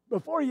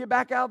 Before you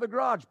back out of the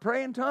garage,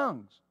 pray in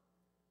tongues.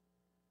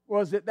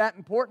 Was it that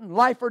important?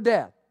 Life or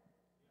death?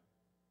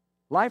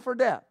 Life or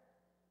death?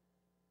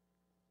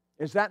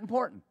 Is that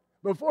important?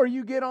 Before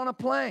you get on a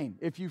plane,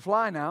 if you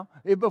fly now,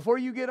 before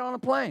you get on a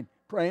plane,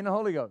 pray in the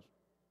Holy Ghost.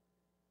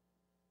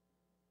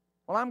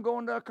 Well, I'm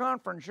going to a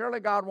conference. Surely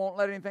God won't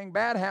let anything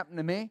bad happen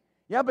to me.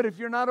 Yeah, but if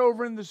you're not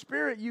over in the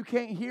Spirit, you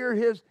can't hear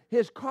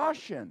His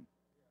caution.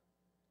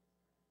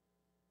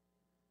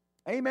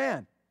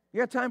 Amen. You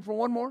got time for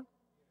one more?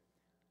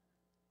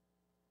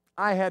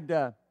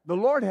 The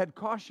Lord had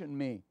cautioned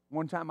me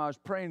one time. I was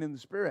praying in the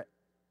Spirit,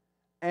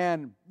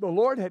 and the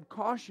Lord had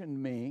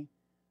cautioned me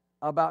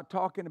about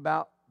talking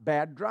about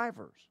bad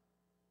drivers.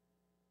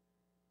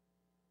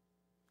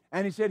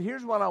 And He said,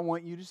 here's what I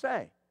want you to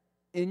say.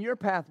 In your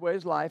pathway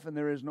is life, and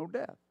there is no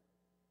death.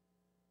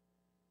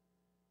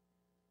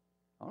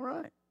 All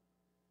right.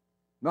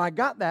 Now, I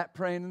got that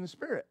praying in the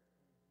Spirit.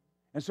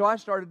 And so I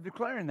started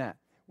declaring that.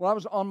 Well, I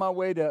was on my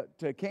way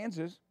to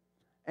Kansas,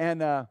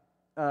 and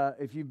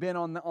if you've been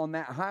on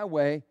that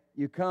highway,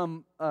 you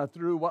come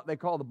through what they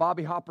call the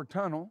Bobby Hopper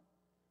Tunnel,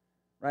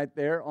 right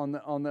there on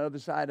the other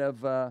side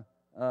of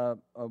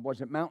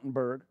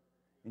Mountainburg,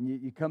 and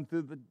you come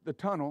through the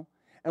tunnel.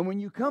 And when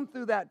you come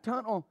through that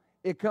tunnel,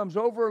 it comes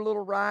over a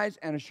little rise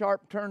and a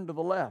sharp turn to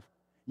the left.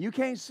 You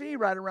can't see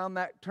right around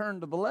that turn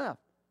to the left.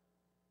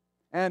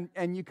 And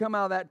you come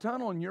out of that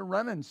tunnel and you're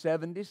running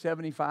 70,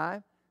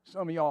 75,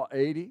 some of y'all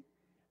 80.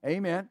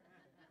 Amen.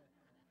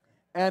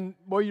 And,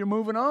 well, you're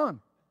moving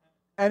on.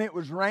 And it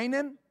was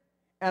raining,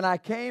 and I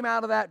came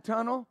out of that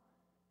tunnel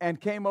and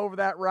came over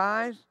that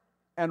rise,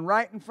 and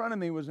right in front of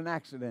me was an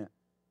accident.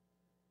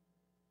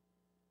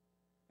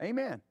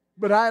 Amen.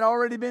 But I had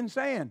already been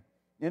saying,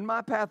 in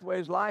my pathway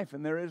is life,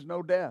 and there is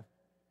no death.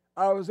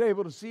 I was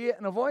able to see it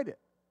and avoid it.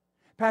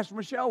 Pastor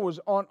Michelle was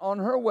on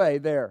her way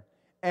there,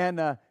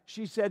 and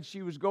she said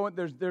she was going,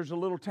 there's a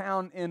little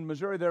town in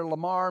Missouri there,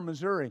 Lamar,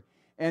 Missouri,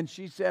 and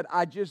she said,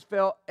 I just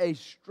felt a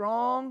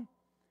strong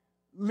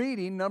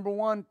leading, number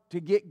one, to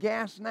get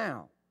gas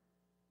now.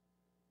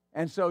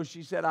 And so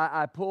she said,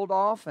 I pulled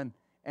off and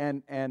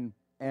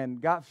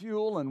got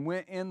fuel and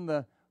went in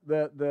the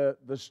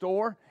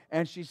store,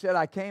 and she said,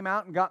 I came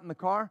out and got in the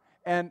car,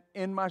 and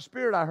in my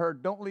spirit I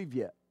heard, don't leave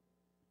yet.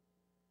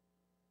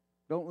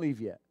 Don't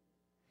leave yet.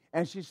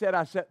 And she said,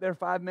 I sat there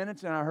 5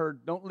 minutes and I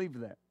heard, don't leave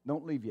there.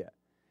 Don't leave yet.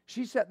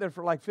 She sat there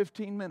for like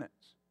 15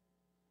 minutes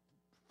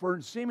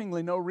for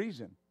seemingly no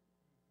reason.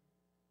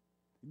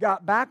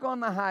 Got back on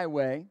the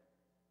highway,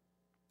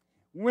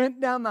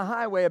 went down the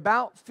highway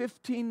about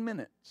 15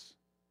 minutes.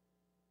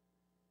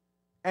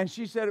 And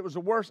she said it was the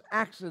worst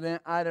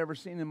accident I'd ever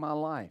seen in my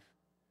life.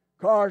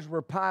 Cars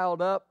were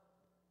piled up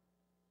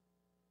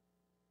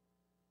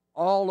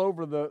all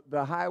over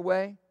the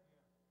highway.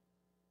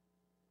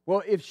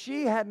 Well, if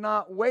she had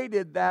not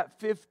waited that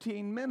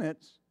 15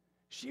 minutes,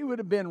 she would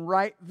have been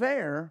right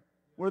there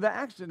where the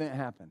accident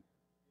happened.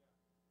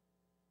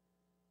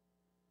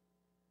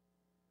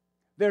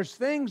 There's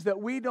things that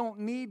we don't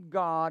need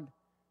God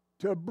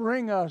to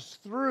bring us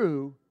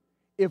through.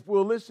 If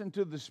we'll listen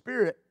to the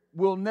Spirit,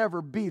 we'll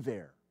never be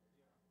there.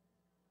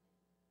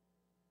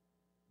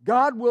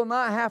 God will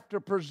not have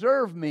to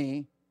preserve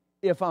me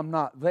if I'm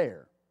not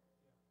there.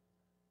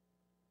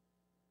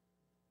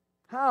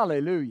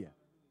 Hallelujah.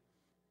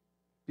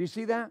 Do you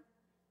see that?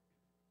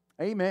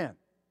 Amen.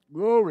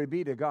 Glory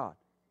be to God.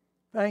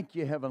 Thank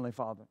you, Heavenly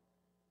Father.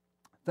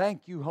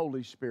 Thank you,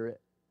 Holy Spirit.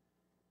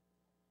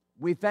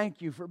 We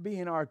thank you for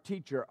being our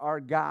teacher, our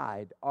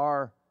guide,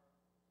 our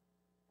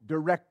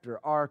director,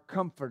 our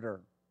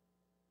comforter.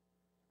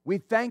 We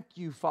thank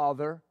you,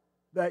 Father,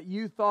 that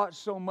you thought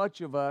so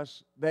much of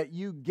us that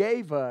you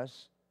gave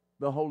us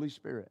the Holy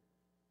Spirit,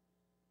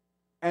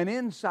 an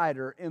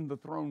insider in the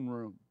throne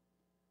room.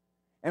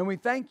 And we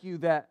thank you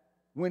that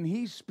when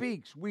He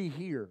speaks, we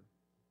hear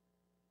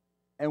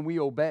and we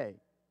obey.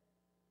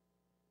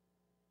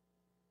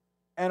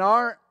 And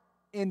our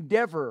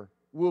endeavor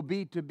will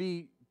be to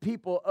be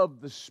people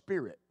of the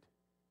Spirit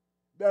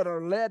that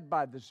are led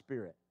by the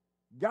Spirit,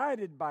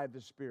 guided by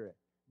the Spirit,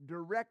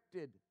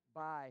 directed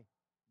by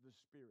the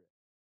Spirit.